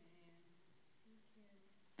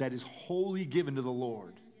that is wholly given to the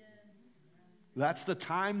Lord. That's the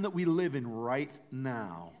time that we live in right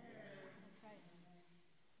now.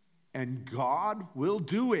 And God will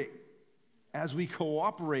do it as we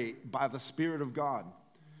cooperate by the Spirit of God.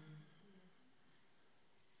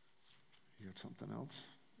 You got something else?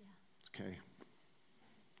 Yeah. Okay.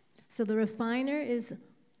 So the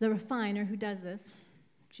refiner who does this,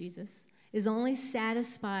 Jesus, is only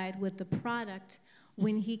satisfied with the product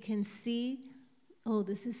when he can see, oh,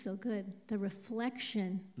 this is so good, the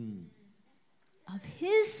reflection of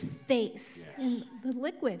his face in the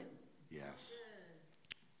liquid. Yes.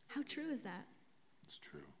 How true is that? It's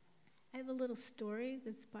true. I have a little story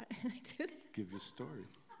that's part. Give your story.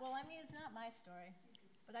 Well, I mean, it's not my story,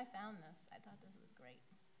 but I found this. I thought this was great.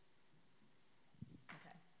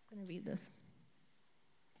 Okay, I'm going to read this.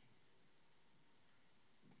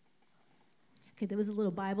 Okay, there was a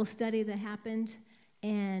little Bible study that happened,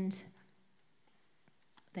 and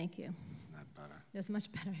thank you. Isn't that better? That's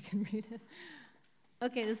much better. I can read it.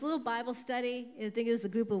 Okay, this little Bible study, I think it was a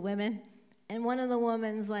group of women, and one of the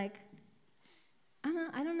women's like,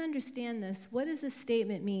 I don't understand this. What does this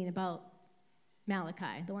statement mean about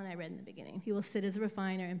Malachi, the one I read in the beginning? He will sit as a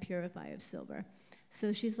refiner and purifier of silver.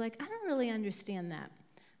 So she's like, I don't really understand that.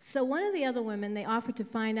 So one of the other women, they offered to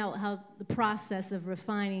find out how the process of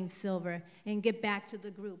refining silver and get back to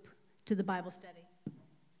the group, to the Bible study.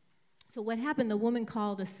 So what happened, the woman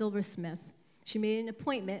called a silversmith. She made an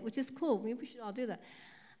appointment, which is cool. Maybe we should all do that.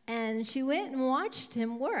 And she went and watched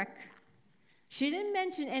him work. She didn't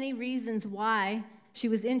mention any reasons why she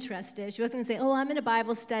was interested. She wasn't going to say, oh, I'm in a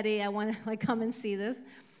Bible study. I want to come and see this.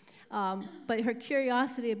 But her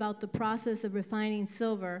curiosity about the process of refining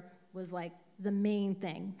silver was like the main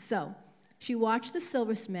thing. So she watched the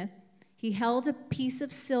silversmith. He held a piece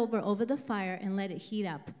of silver over the fire and let it heat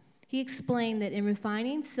up. He explained that in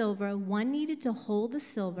refining silver, one needed to hold the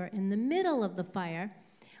silver in the middle of the fire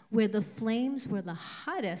where the flames were the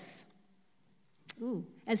hottest,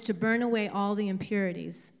 as to burn away all the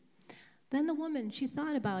impurities. Then the woman, she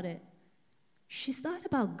thought about it. She thought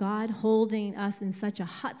about God holding us in such a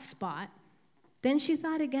hot spot. Then she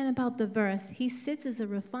thought again about the verse, he sits as a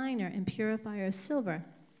refiner and purifier of silver.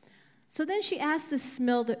 So then she asked the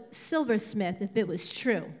silversmith if it was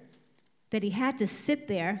true that he had to sit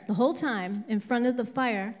there the whole time in front of the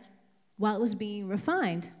fire while it was being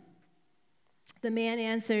refined. The man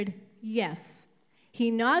answered, yes.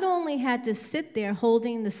 He not only had to sit there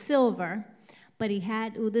holding the silver, but he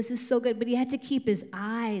had, this is so good, but he had to keep his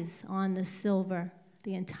eyes on the silver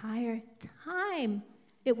the entire time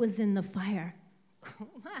it was in the fire.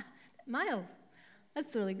 Myles,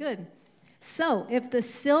 that's really good. So if the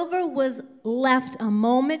silver was left a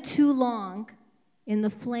moment too long in the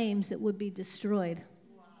flames, it would be destroyed.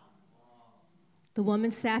 Wow. The woman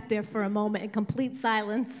sat there for a moment in complete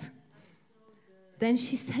silence. Then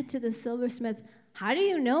she said to the silversmith, how do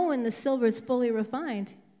you know when the silver is fully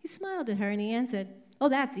refined? He smiled at her and he answered, oh,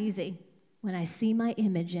 that's easy, when I see my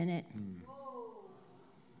image in it.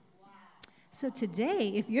 So today,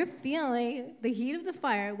 if you're feeling the heat of the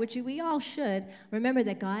fire, which we all should, remember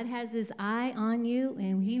that God has his eye on you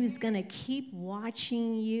and he is going to keep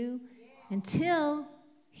watching you until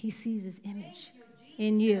he sees his image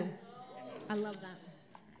in you. I love that.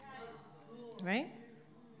 Right?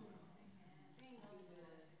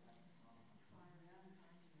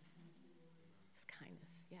 His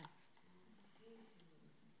kindness, yes.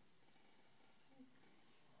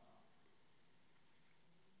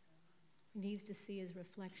 He needs to see his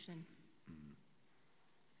reflection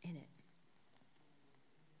in it.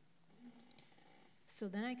 So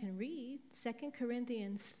then I can read 2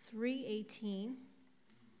 Corinthians 3:18.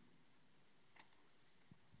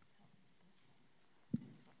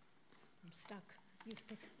 I'm stuck. You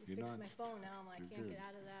fixed my phone now. I can't get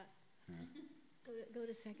out of that. Yeah. Go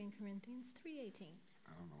to 2 Corinthians 3:18.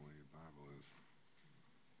 I don't know where your Bible is.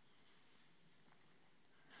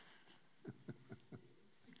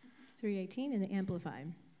 3:18 in the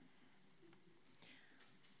Amplified.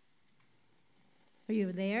 Are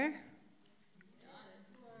you there?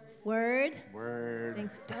 Word.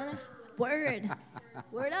 Thanks, Donna. Word.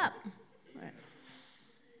 Word up. Right.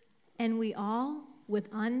 And we all, with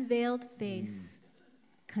unveiled face,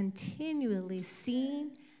 continually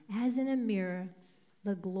seeing as in a mirror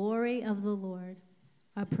the glory of the Lord,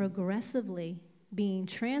 are progressively being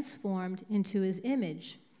transformed into his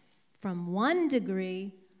image from one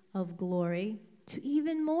degree of glory to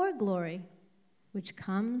even more glory, which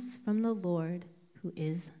comes from the Lord who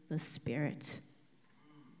is the Spirit.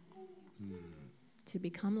 To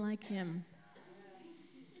become like him.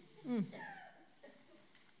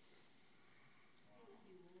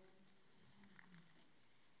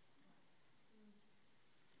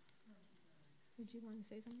 Did you want to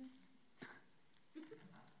say something?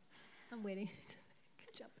 I'm waiting.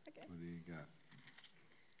 Jump back in. What do you got?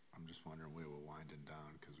 I'm just wondering where we're winding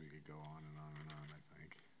down because we could go on and on and on, I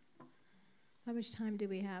think. How much time do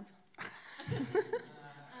we have?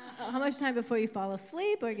 How much time before you fall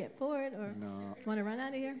asleep or get bored or want to run out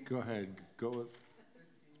of here? Go ahead. Go with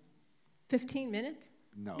 15 minutes?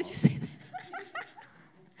 No. Did you say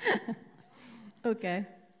that? Okay.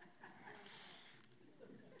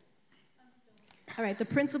 All right, the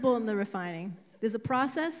principle and the refining. There's a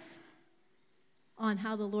process on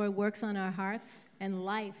how the Lord works on our hearts and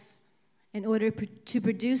life in order to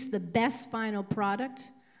produce the best final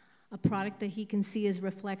product, a product that he can see his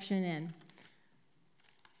reflection in.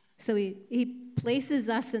 So he places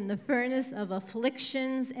us in the furnace of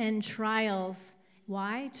afflictions and trials.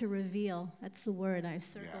 Why? To reveal. That's the word I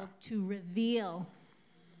circled. Yeah. To reveal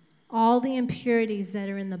all the impurities that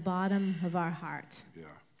are in the bottom of our heart. Yeah.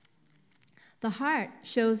 The heart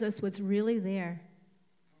shows us what's really there,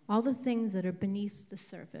 all the things that are beneath the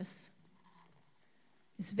surface.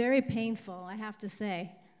 It's very painful, I have to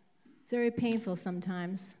say. It's very painful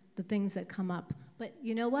sometimes, the things that come up. But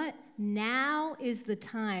you know what? Now is the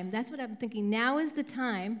time. That's what I'm thinking. Now is the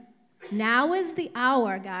time. Now is the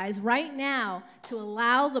hour, guys, right now, to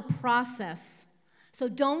allow the process. So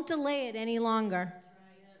don't delay it any longer.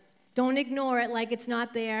 Don't ignore it like it's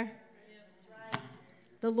not there.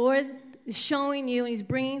 The Lord is showing you, and he's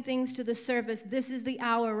bringing things to the surface. This is the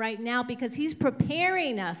hour right now because he's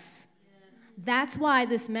preparing us. That's why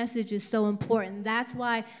this message is so important. That's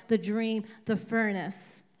why the dream, the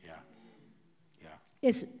furnace.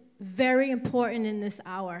 It's very important in this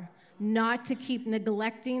hour not to keep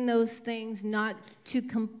neglecting those things, not to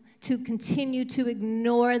continue to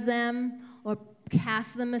ignore them or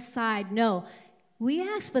cast them aside. No, we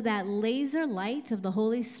ask for that laser light of the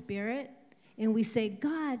Holy Spirit, and we say,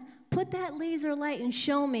 God, put that laser light and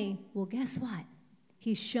show me. Well, guess what?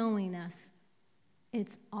 He's showing us.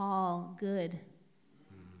 It's all good.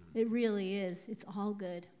 It really is. It's all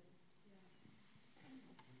good.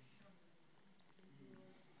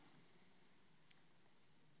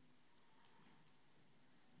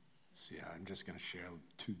 So yeah, I'm just going to share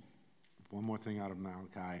one more thing out of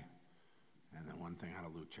Malachi, and then one thing out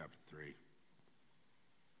of Luke chapter 3.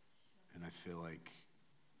 And I feel like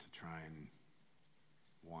to try and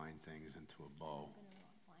wind things into a bow. I'm going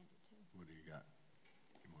to find it too. What do you got?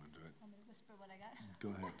 You want to do it? I'm going to whisper what I got.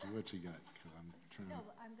 Go ahead, do what you got, because I'm trying No, to...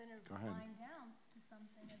 but I'm going to Go ahead. wind down to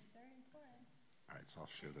something that's very important. All right, so I'll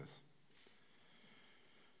share this.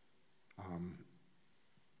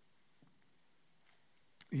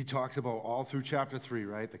 He talks about all through chapter 3,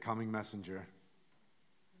 right? The coming messenger.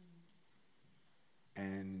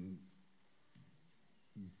 And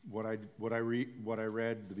what I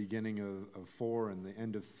read, the beginning of 4 and the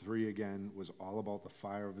end of 3 again, was all about the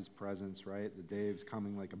fire of his presence, right? The day is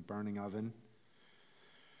coming like a burning oven.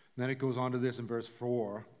 And then it goes on to this in verse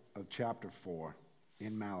 4 of chapter 4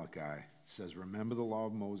 in Malachi. It says, remember the law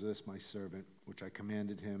of Moses, my servant, which I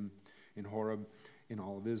commanded him in Horeb in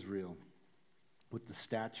all of Israel, with the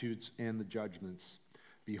statutes and the judgments.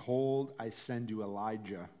 Behold, I send you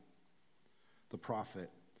Elijah, the prophet,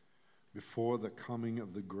 before the coming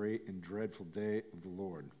of the great and dreadful day of the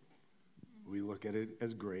Lord. We look at it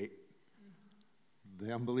as great.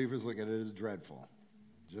 The unbelievers look at it as dreadful.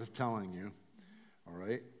 Just telling you, all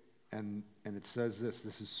right? And it says this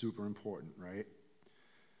is super important, right?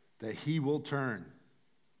 That he will turn.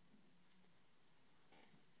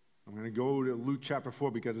 I'm going to go to Luke chapter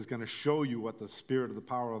 4 because it's going to show you what the spirit of the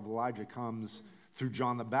power of Elijah comes through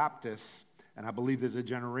John the Baptist. And I believe there's a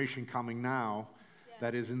generation coming now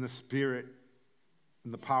that is in the spirit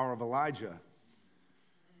and the power of Elijah.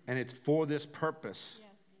 And it's for this purpose. Yes.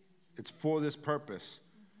 It's for this purpose.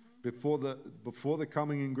 Before the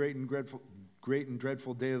coming and great and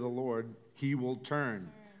dreadful day of the Lord, he will turn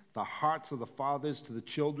the hearts of the fathers to the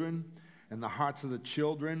children, and the hearts of the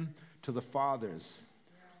children to the fathers,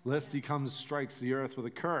 lest he comes and strikes the earth with a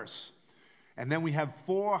curse. And then we have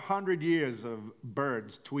 400 years of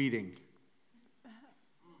birds tweeting.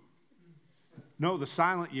 No, the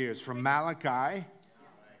silent years from Malachi.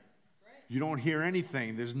 You don't hear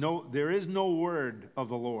anything. There is no word of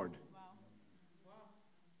the Lord.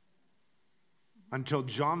 Until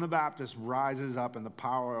John the Baptist rises up in the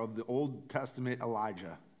power of the Old Testament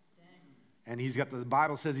Elijah. And the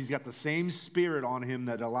Bible says he's got the same spirit on him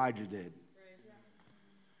that Elijah did.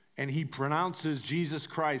 And he pronounces Jesus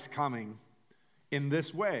Christ coming in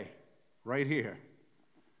this way, right here.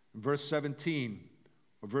 Verse 17,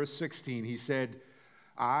 or verse 16, he said,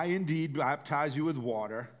 I indeed baptize you with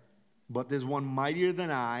water, but there's one mightier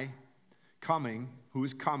than I coming,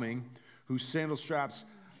 whose sandal straps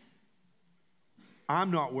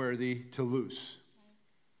I'm not worthy to loose.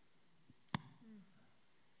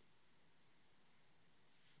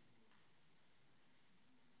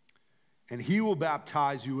 And he will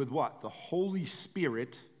baptize you with what? The Holy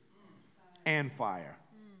Spirit and fire.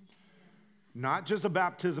 Not just a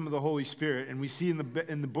baptism of the Holy Spirit. And we see in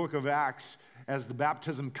the book of Acts, as the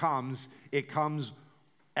baptism comes, it comes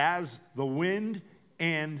as the wind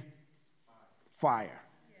and fire.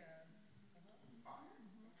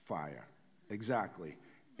 Fire. Exactly.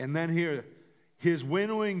 And then here, his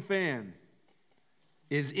winnowing fan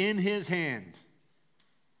is in his hand.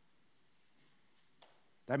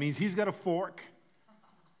 That means he's got a fork,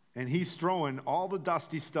 and he's throwing all the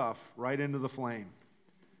dusty stuff right into the flame.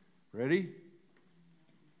 Ready?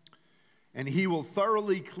 And he will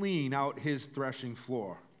thoroughly clean out his threshing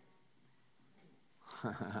floor.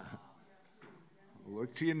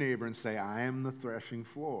 Look to your neighbor and say, I am the threshing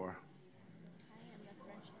floor.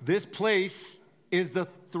 This place is the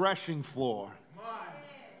threshing floor.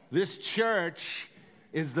 This church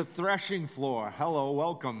is the threshing floor. Hello,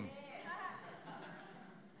 welcome.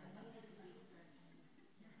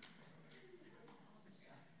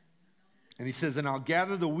 And he says, and I'll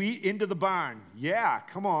gather the wheat into the barn. Yeah,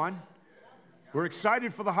 come on. We're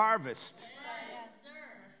excited for the harvest. Yes, sir.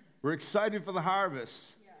 We're excited for the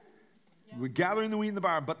harvest. We're gathering the wheat in the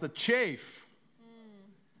barn, but the chaff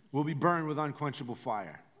will be burned with unquenchable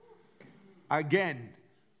fire. Again,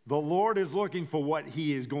 the Lord is looking for what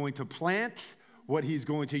he is going to plant, what he's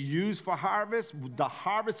going to use for harvest. The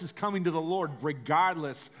harvest is coming to the Lord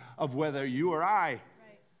regardless of whether you or I.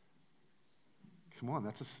 Come on,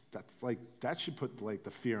 that should put like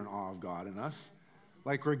the fear and awe of God in us.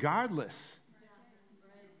 Like regardless.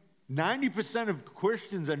 90% of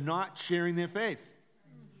Christians are not sharing their faith.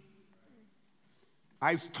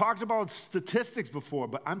 I've talked about statistics before,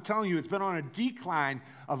 but I'm telling you, it's been on a decline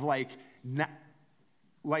of like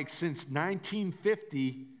since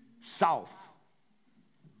 1950 south,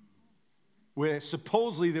 where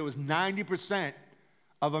supposedly there was 90%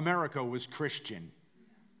 of America was Christian.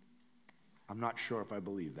 I'm not sure if I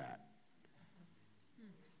believe that.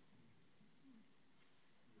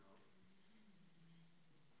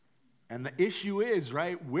 And the issue is,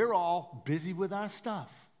 right, we're all busy with our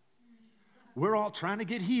stuff. We're all trying to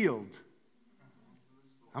get healed.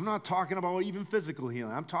 I'm not talking about even physical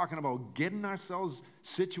healing. I'm talking about getting ourselves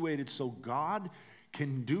situated so God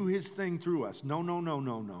can do his thing through us. No.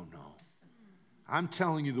 I'm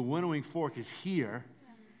telling you, the winnowing fork is here,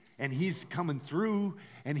 and he's coming through,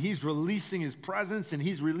 and he's releasing his presence, and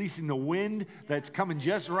he's releasing the wind that's coming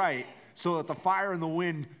just right so that the fire and the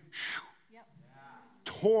wind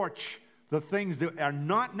torch the things that are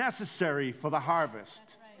not necessary for the harvest.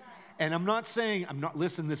 And I'm not saying,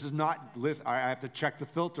 this is not, I have to check the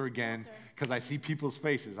filter again because I see people's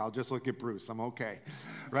faces. I'll just look at Bruce. I'm okay,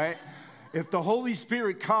 right? If the Holy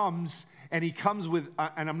Spirit comes and he comes with,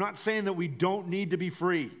 and I'm not saying that we don't need to be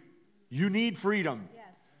free. You need freedom. Yes.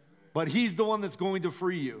 But he's the one that's going to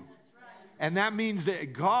free you. And that means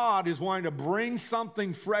that God is wanting to bring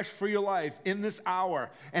something fresh for your life in this hour.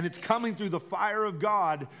 And it's coming through the fire of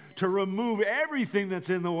God to remove everything that's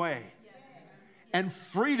in the way. And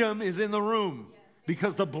freedom is in the room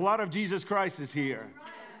because the blood of Jesus Christ is here.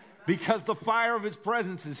 Because the fire of his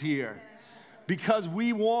presence is here. Because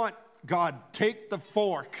we want, God, take the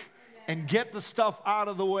fork and get the stuff out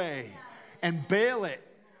of the way and bale it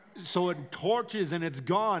so it torches and it's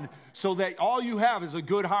gone so that all you have is a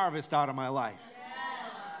good harvest out of my life.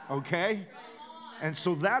 Okay? And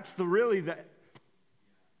so that's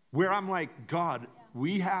where I'm like, God,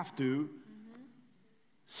 we have to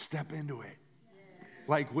step into it.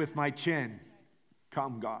 Like with my chin,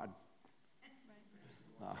 come God.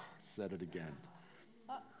 Said it again.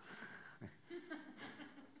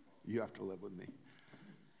 You have to live with me.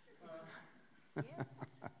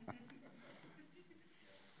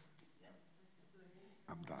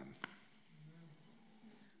 I'm done.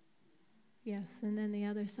 Yes, and then the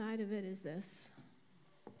other side of it is this.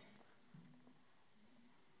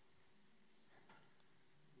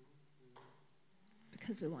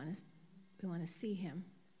 Because we want to see him.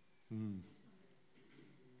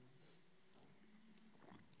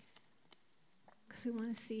 Because we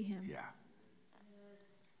want to see him. Yeah.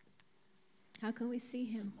 How can we see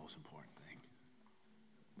him? It's the most important thing.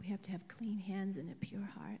 We have to have clean hands and a pure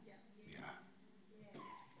heart. Yeah.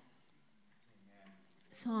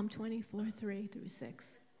 Psalm 24,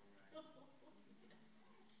 3-6.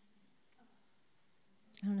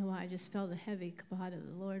 I don't know why, I just felt the heavy kabod of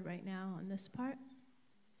the Lord right now on this part.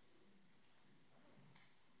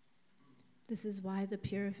 This is why the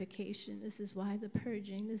purification, this is why the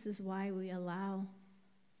purging, this is why we allow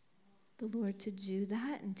the Lord to do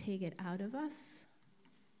that and take it out of us.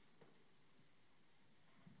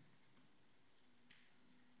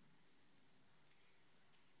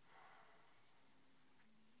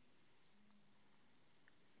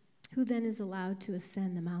 Who then is allowed to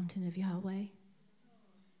ascend the mountain of Yahweh?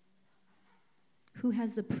 Who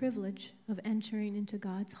has the privilege of entering into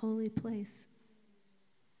God's holy place?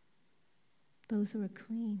 Those who are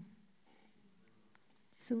clean.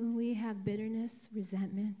 So when we have bitterness,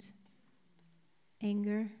 resentment,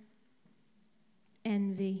 anger,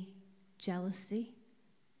 envy, jealousy,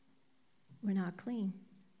 we're not clean.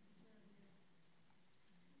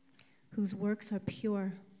 Whose works are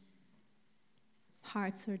pure,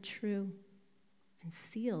 hearts are true, and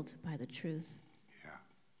sealed by the truth. Yeah.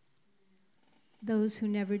 Those who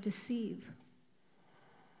never deceive,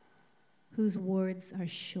 whose words are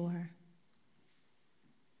sure.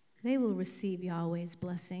 They will receive Yahweh's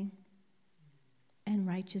blessing and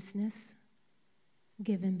righteousness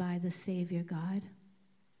given by the Savior God.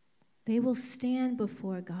 They will stand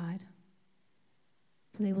before God,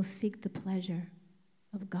 for they will seek the pleasure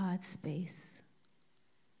of God's face,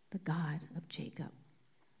 the God of Jacob.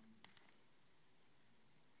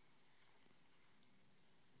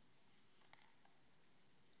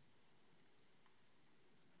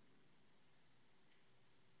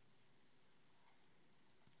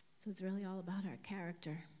 So it's really all about our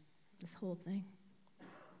character, this whole thing.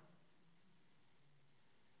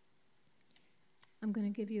 I'm going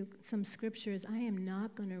to give you some scriptures. I am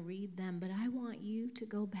not going to read them, but I want you to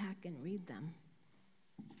go back and read them.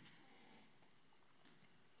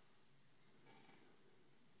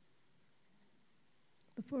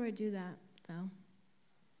 Before I do that, though,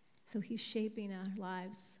 so he's shaping our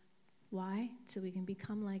lives. Why? So we can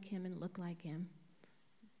become like him and look like him.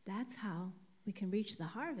 That's how we can reach the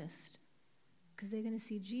harvest, because they're going to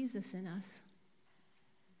see Jesus in us.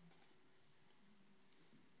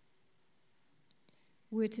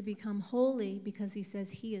 We're to become holy because he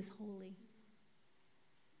says he is holy.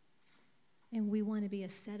 And we want to be a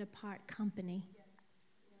set-apart company.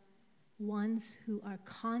 Ones who are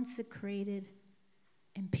consecrated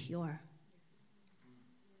and pure.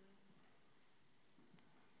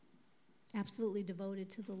 absolutely devoted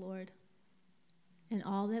to the Lord. And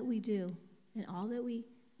all that we do, and all that we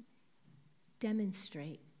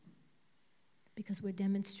demonstrate, because we're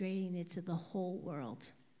demonstrating it to the whole world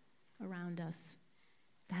around us.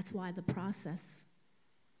 That's why the process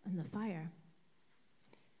and the fire.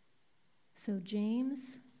 So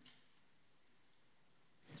James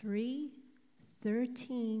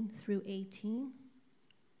 3:13 through 18.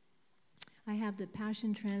 I have the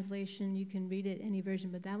Passion Translation. You can read it any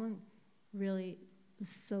version, but that one really was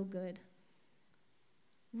so good.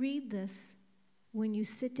 Read this when you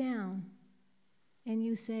sit down and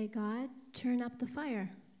you say, God, turn up the fire.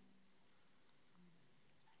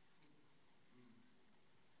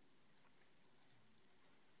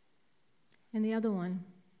 And the other one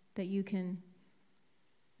that you can,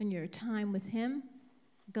 in your time with him,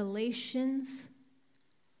 Galatians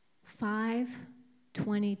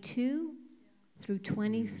 5:22 through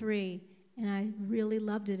 23. And I really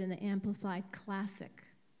loved it in the Amplified Classic.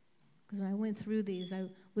 Because when I went through these, I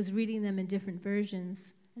was reading them in different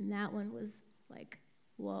versions. And that one was like,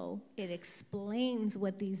 whoa, it explains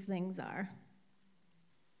what these things are.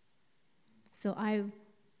 So I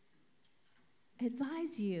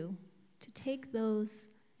advise you to take those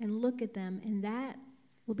and look at them, and that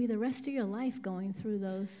will be the rest of your life going through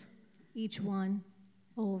those, each one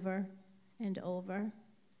over and over.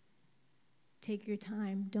 Take your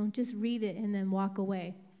time. Don't just read it and then walk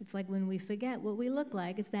away. It's like when we forget what we look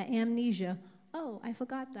like. It's that amnesia. Oh, I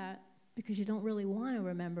forgot that, because you don't really want to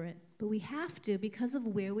remember it. But we have to, because of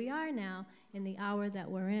where we are now in the hour that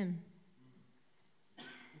we're in.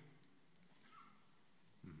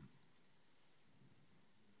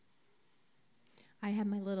 I have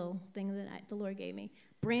my little thing that the Lord gave me.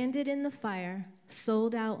 Branded in the fire,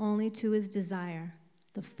 sold out only to his desire,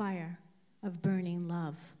 the fire of burning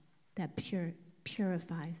love that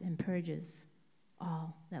purifies and purges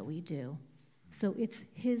all that we do. So it's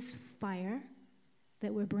his fire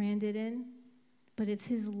that we're branded in, but it's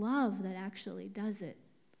his love that actually does it.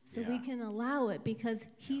 So we can allow it, because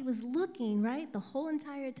he was looking, right, the whole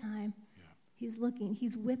entire time. Yeah. He's looking.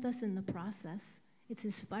 He's with us in the process. It's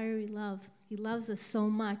his fiery love. He loves us so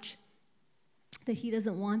much that he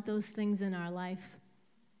doesn't want those things in our life.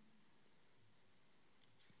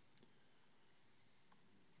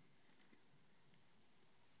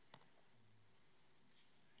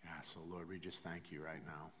 Yeah, so Lord, we just thank you right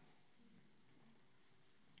now.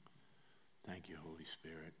 Thank you, Holy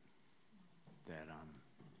Spirit, that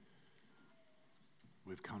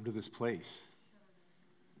we've come to this place.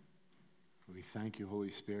 We thank you,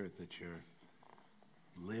 Holy Spirit, that you're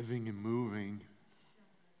living and moving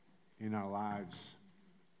in our lives.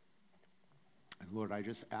 And Lord, I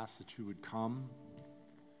just ask that you would come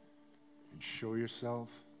and show yourself.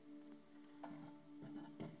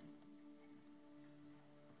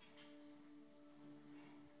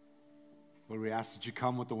 Lord, we ask that you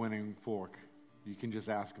come with the winnowing fork. You can just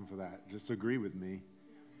ask him for that. Just agree with me.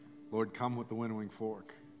 Lord, come with the winnowing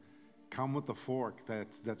fork. Come with the fork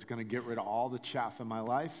that's going to get rid of all the chaff in my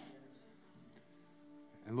life.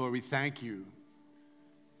 And Lord, we thank you,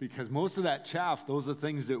 because most of that chaff, those are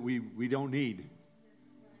things that we don't need.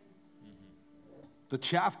 Mm-hmm. The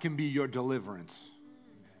chaff can be your deliverance.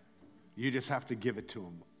 You just have to give it to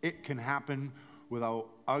him. It can happen without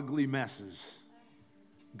ugly messes.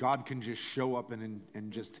 God can just show up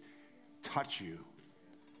and just touch you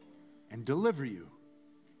and deliver you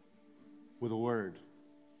with a word,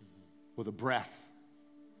 with a breath.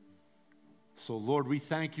 So Lord, we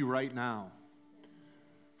thank you right now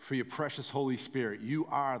for your precious Holy Spirit. You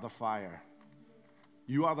are the fire.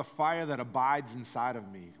 You are the fire that abides inside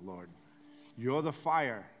of me, Lord. You're the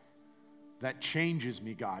fire that changes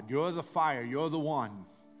me, God. You're the fire. You're the one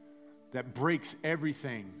that breaks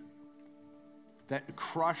everything, that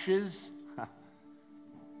crushes.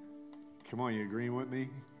 Come on, you agreeing with me?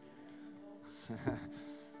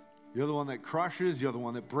 You're the one that crushes. You're the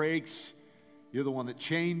one that breaks. You're the one that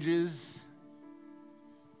changes.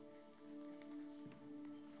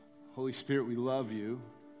 Holy Spirit, we love you.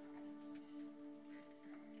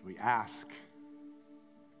 We ask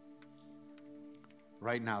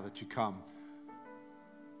right now that you come.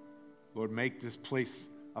 Lord, make this place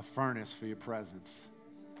a furnace for your presence.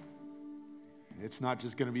 It's not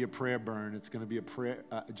just going to be a prayer burn. It's going to be a prayer,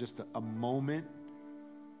 just a moment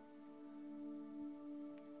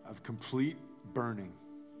of complete burning.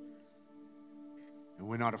 And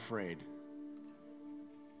we're not afraid.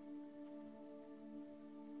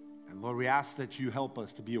 And Lord, we ask that you help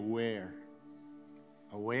us to be aware.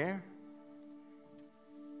 Aware?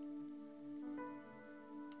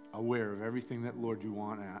 Aware of everything that, Lord, you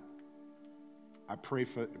want at.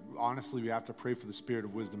 honestly, we have to pray for the spirit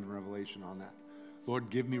of wisdom and revelation on that. Lord,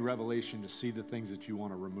 give me revelation to see the things that you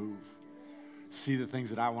want to remove. See the things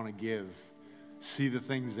that I want to give. See the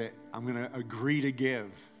things that I'm going to agree to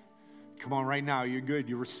give. Come on, right now, you're good.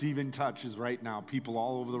 You're receiving touches right now. People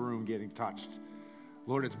all over the room getting touched.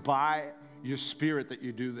 Lord, it's by your spirit that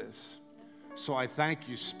you do this. So I thank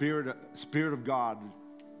you, Spirit of God.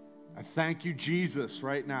 I thank you, Jesus,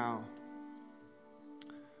 right now,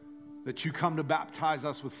 that you come to baptize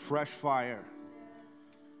us with fresh fire.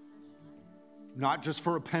 Not just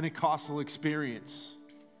for a Pentecostal experience.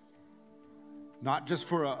 Not just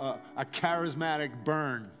for a charismatic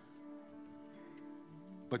burn.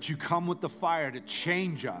 But you come with the fire to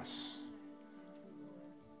change us.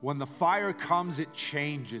 When the fire comes, it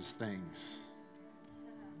changes things.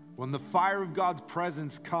 When the fire of God's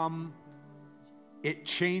presence comes, it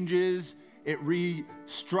changes, it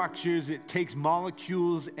restructures, it takes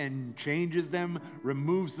molecules and changes them,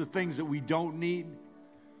 removes the things that we don't need.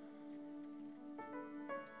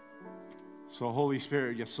 So Holy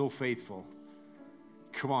Spirit, you're so faithful.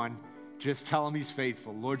 Come on, just tell him he's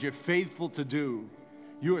faithful. Lord, you're faithful to do.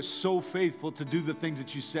 You are so faithful to do the things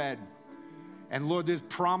that you said. And Lord, there's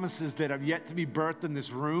promises that have yet to be birthed in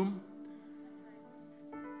this room.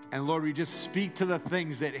 And Lord, we just speak to the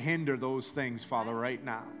things that hinder those things, Father, right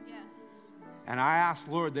now. Yes. And I ask,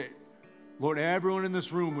 Lord, that, Lord, everyone in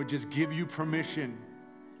this room would just give you permission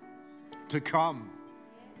to come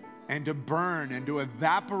and to burn and to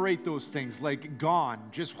evaporate those things like gone,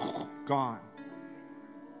 just gone.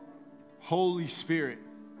 Holy Spirit,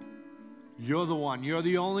 you're the one. You're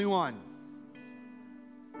the only one.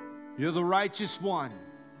 You're the righteous one.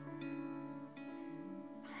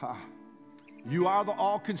 You are the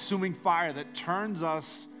all-consuming fire that turns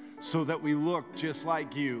us so that we look just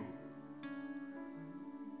like you.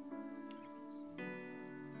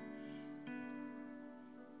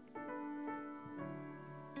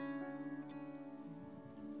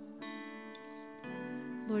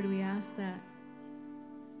 Lord, we ask that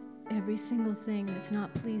every single thing that's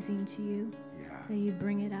not pleasing to you, that you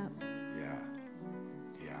bring it up.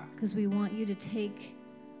 Because we want you to take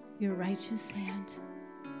your righteous hand.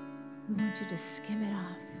 We want you to skim it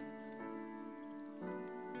off.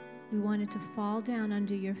 We want it to fall down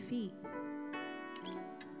under your feet.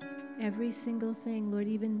 Every single thing, Lord,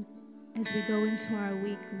 even as we go into our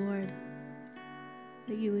week, Lord,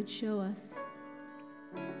 that you would show us.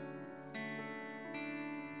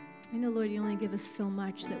 I know, Lord, you only give us so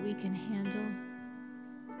much that we can handle.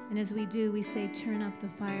 And as we do, we say, turn up the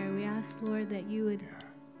fire. We ask, Lord, that you would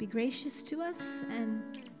be gracious to us and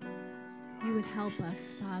you would help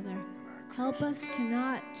us, Father. Help us to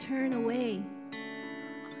not turn away.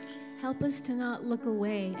 Help us to not look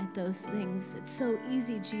away at those things. It's so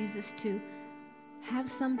easy, Jesus, to have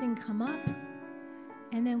something come up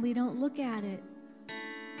and then we don't look at it.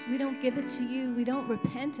 We don't give it to you. We don't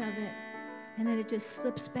repent of it. And then it just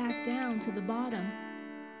slips back down to the bottom.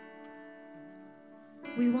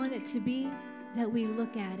 We want it to be that we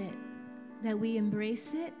look at it, that we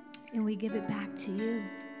embrace it, and we give it back to you.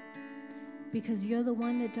 Because you're the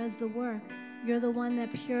one that does the work. You're the one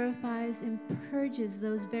that purifies and purges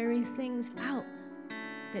those very things out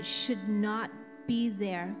that should not be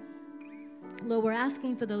there. Lord, we're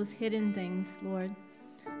asking for those hidden things, Lord.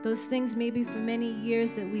 Those things maybe for many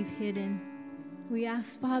years that we've hidden. We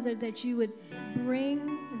ask, Father, that you would bring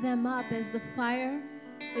them up as the fire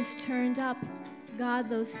is turned up. God,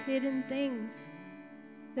 those hidden things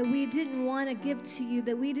that we didn't want to give to you,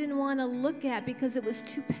 that we didn't want to look at because it was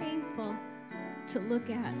too painful to look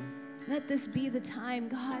at. Let this be the time,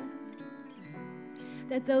 God,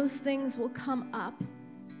 that those things will come up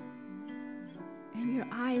and your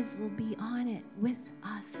eyes will be on it with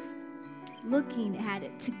us, looking at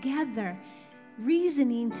it together,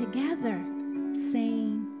 reasoning together,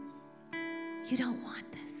 saying, you don't want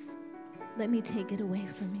this. Let me take it away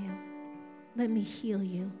from you. Let me heal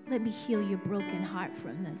you. Let me heal your broken heart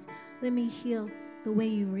from this. Let me heal the way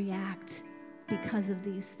you react because of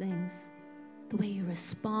these things. The way you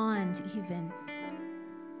respond even.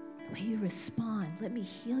 The way you respond. Let me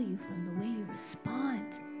heal you from the way you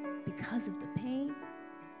respond because of the pain,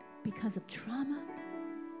 because of trauma,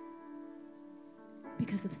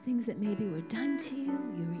 because of things that maybe were done to you.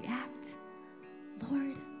 You react.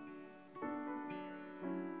 Lord,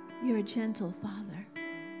 you're a gentle Father.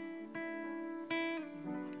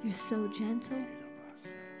 You're so gentle,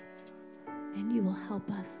 and you will help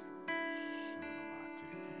us.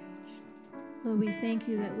 Lord, we thank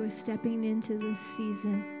you that we're stepping into this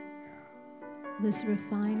season, this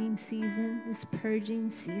refining season, this purging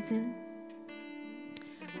season,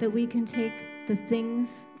 that we can take the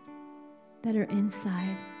things that are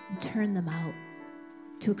inside and turn them out,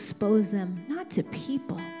 to expose them, not to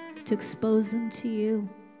people, to expose them to you.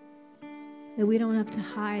 That we don't have to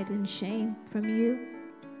hide in shame from you.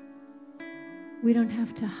 We don't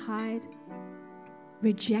have to hide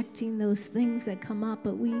rejecting those things that come up,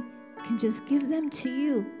 but we can just give them to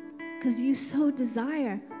you because you so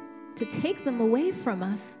desire to take them away from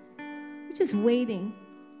us. You're just waiting.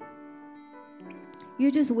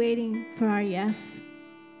 You're just waiting for our yes.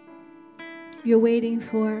 You're waiting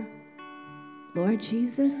for, Lord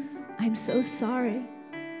Jesus, I'm so sorry.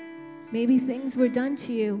 Maybe things were done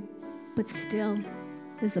to you, but still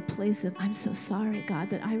there's a place of, I'm so sorry, God,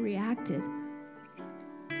 that I reacted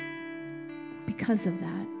because of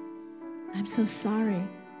that. I'm so sorry.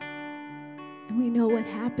 And we know what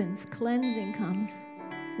happens. Cleansing comes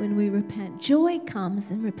when we repent. Joy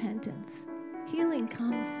comes in repentance. Healing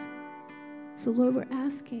comes. So, Lord, we're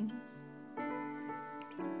asking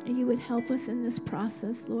that you would help us in this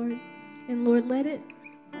process, Lord. And, Lord, I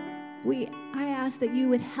ask that you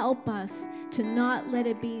would help us to not let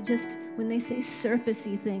it be just when they say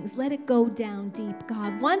surfacey things. Let it go down deep,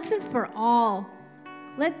 God, once and for all.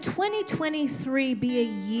 Let 2023 be a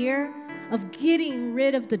year of getting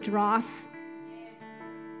rid of the dross,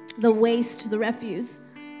 the waste, the refuse,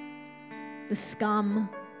 the scum,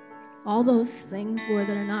 all those things, Lord,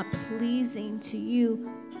 that are not pleasing to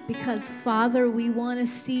you. Because, Father, we want to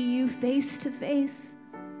see you face to face.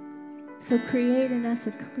 So create in us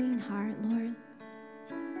a clean heart, Lord.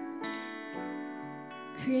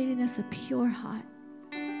 Create in us a pure heart.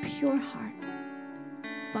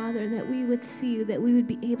 Father, that we would see you, that we would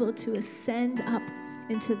be able to ascend up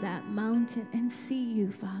into that mountain and see you,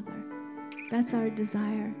 Father. That's our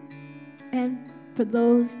desire. And for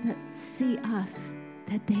those that see us,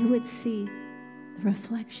 that they would see the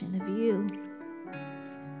reflection of you.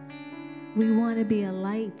 We want to be a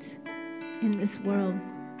light in this world.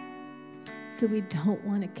 So we don't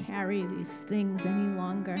want to carry these things any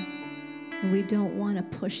longer. And we don't want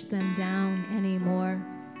to push them down anymore.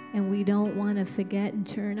 And we don't want to forget and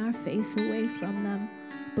turn our face away from them.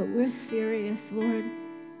 But we're serious, Lord.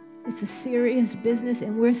 It's a serious business,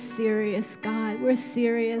 and we're serious, God. We're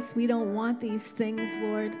serious. We don't want these things,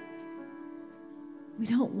 Lord. We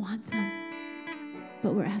don't want them.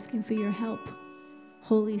 But we're asking for your help.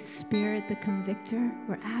 Holy Spirit, the convictor,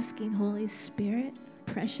 we're asking, Holy Spirit,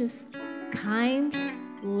 precious, kind,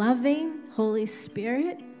 loving Holy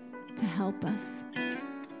Spirit, to help us.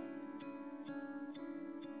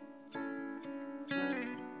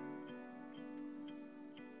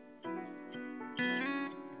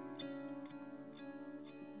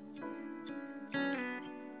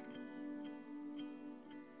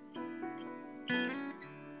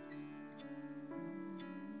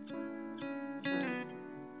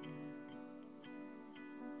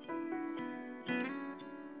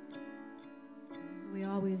 We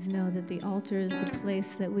always know that the altar is the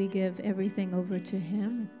place that we give everything over to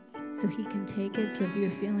him so he can take it. So if you're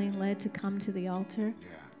feeling led to come to the altar,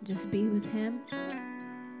 just be with him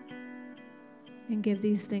and give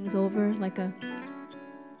these things over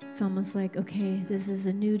it's almost like, okay, this is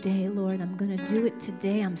a new day, Lord. I'm going to do it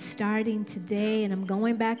today. I'm starting today, and I'm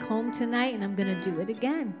going back home tonight, and I'm going to do it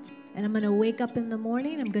again. And I'm going to wake up in the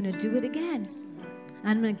morning, I'm going to do it again.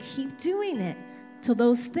 I'm going to keep doing it till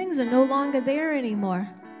those things are no longer there anymore.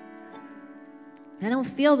 I don't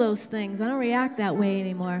feel those things. I don't react that way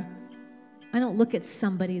anymore. I don't look at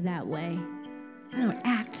somebody that way. I don't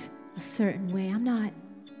act a certain way. I'm not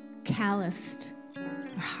calloused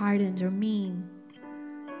or hardened or mean.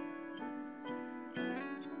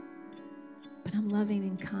 But I'm loving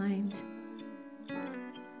and kind.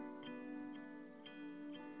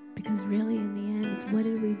 Because really, in the end, it's what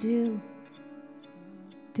did we do?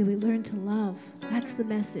 Did we learn to love? That's the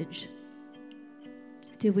message.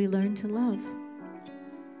 Did we learn to love?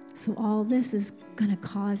 So all this is going to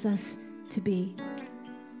cause us to be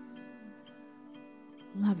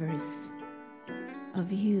lovers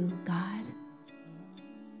of you, God,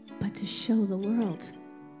 but to show the world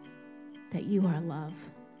that you are love.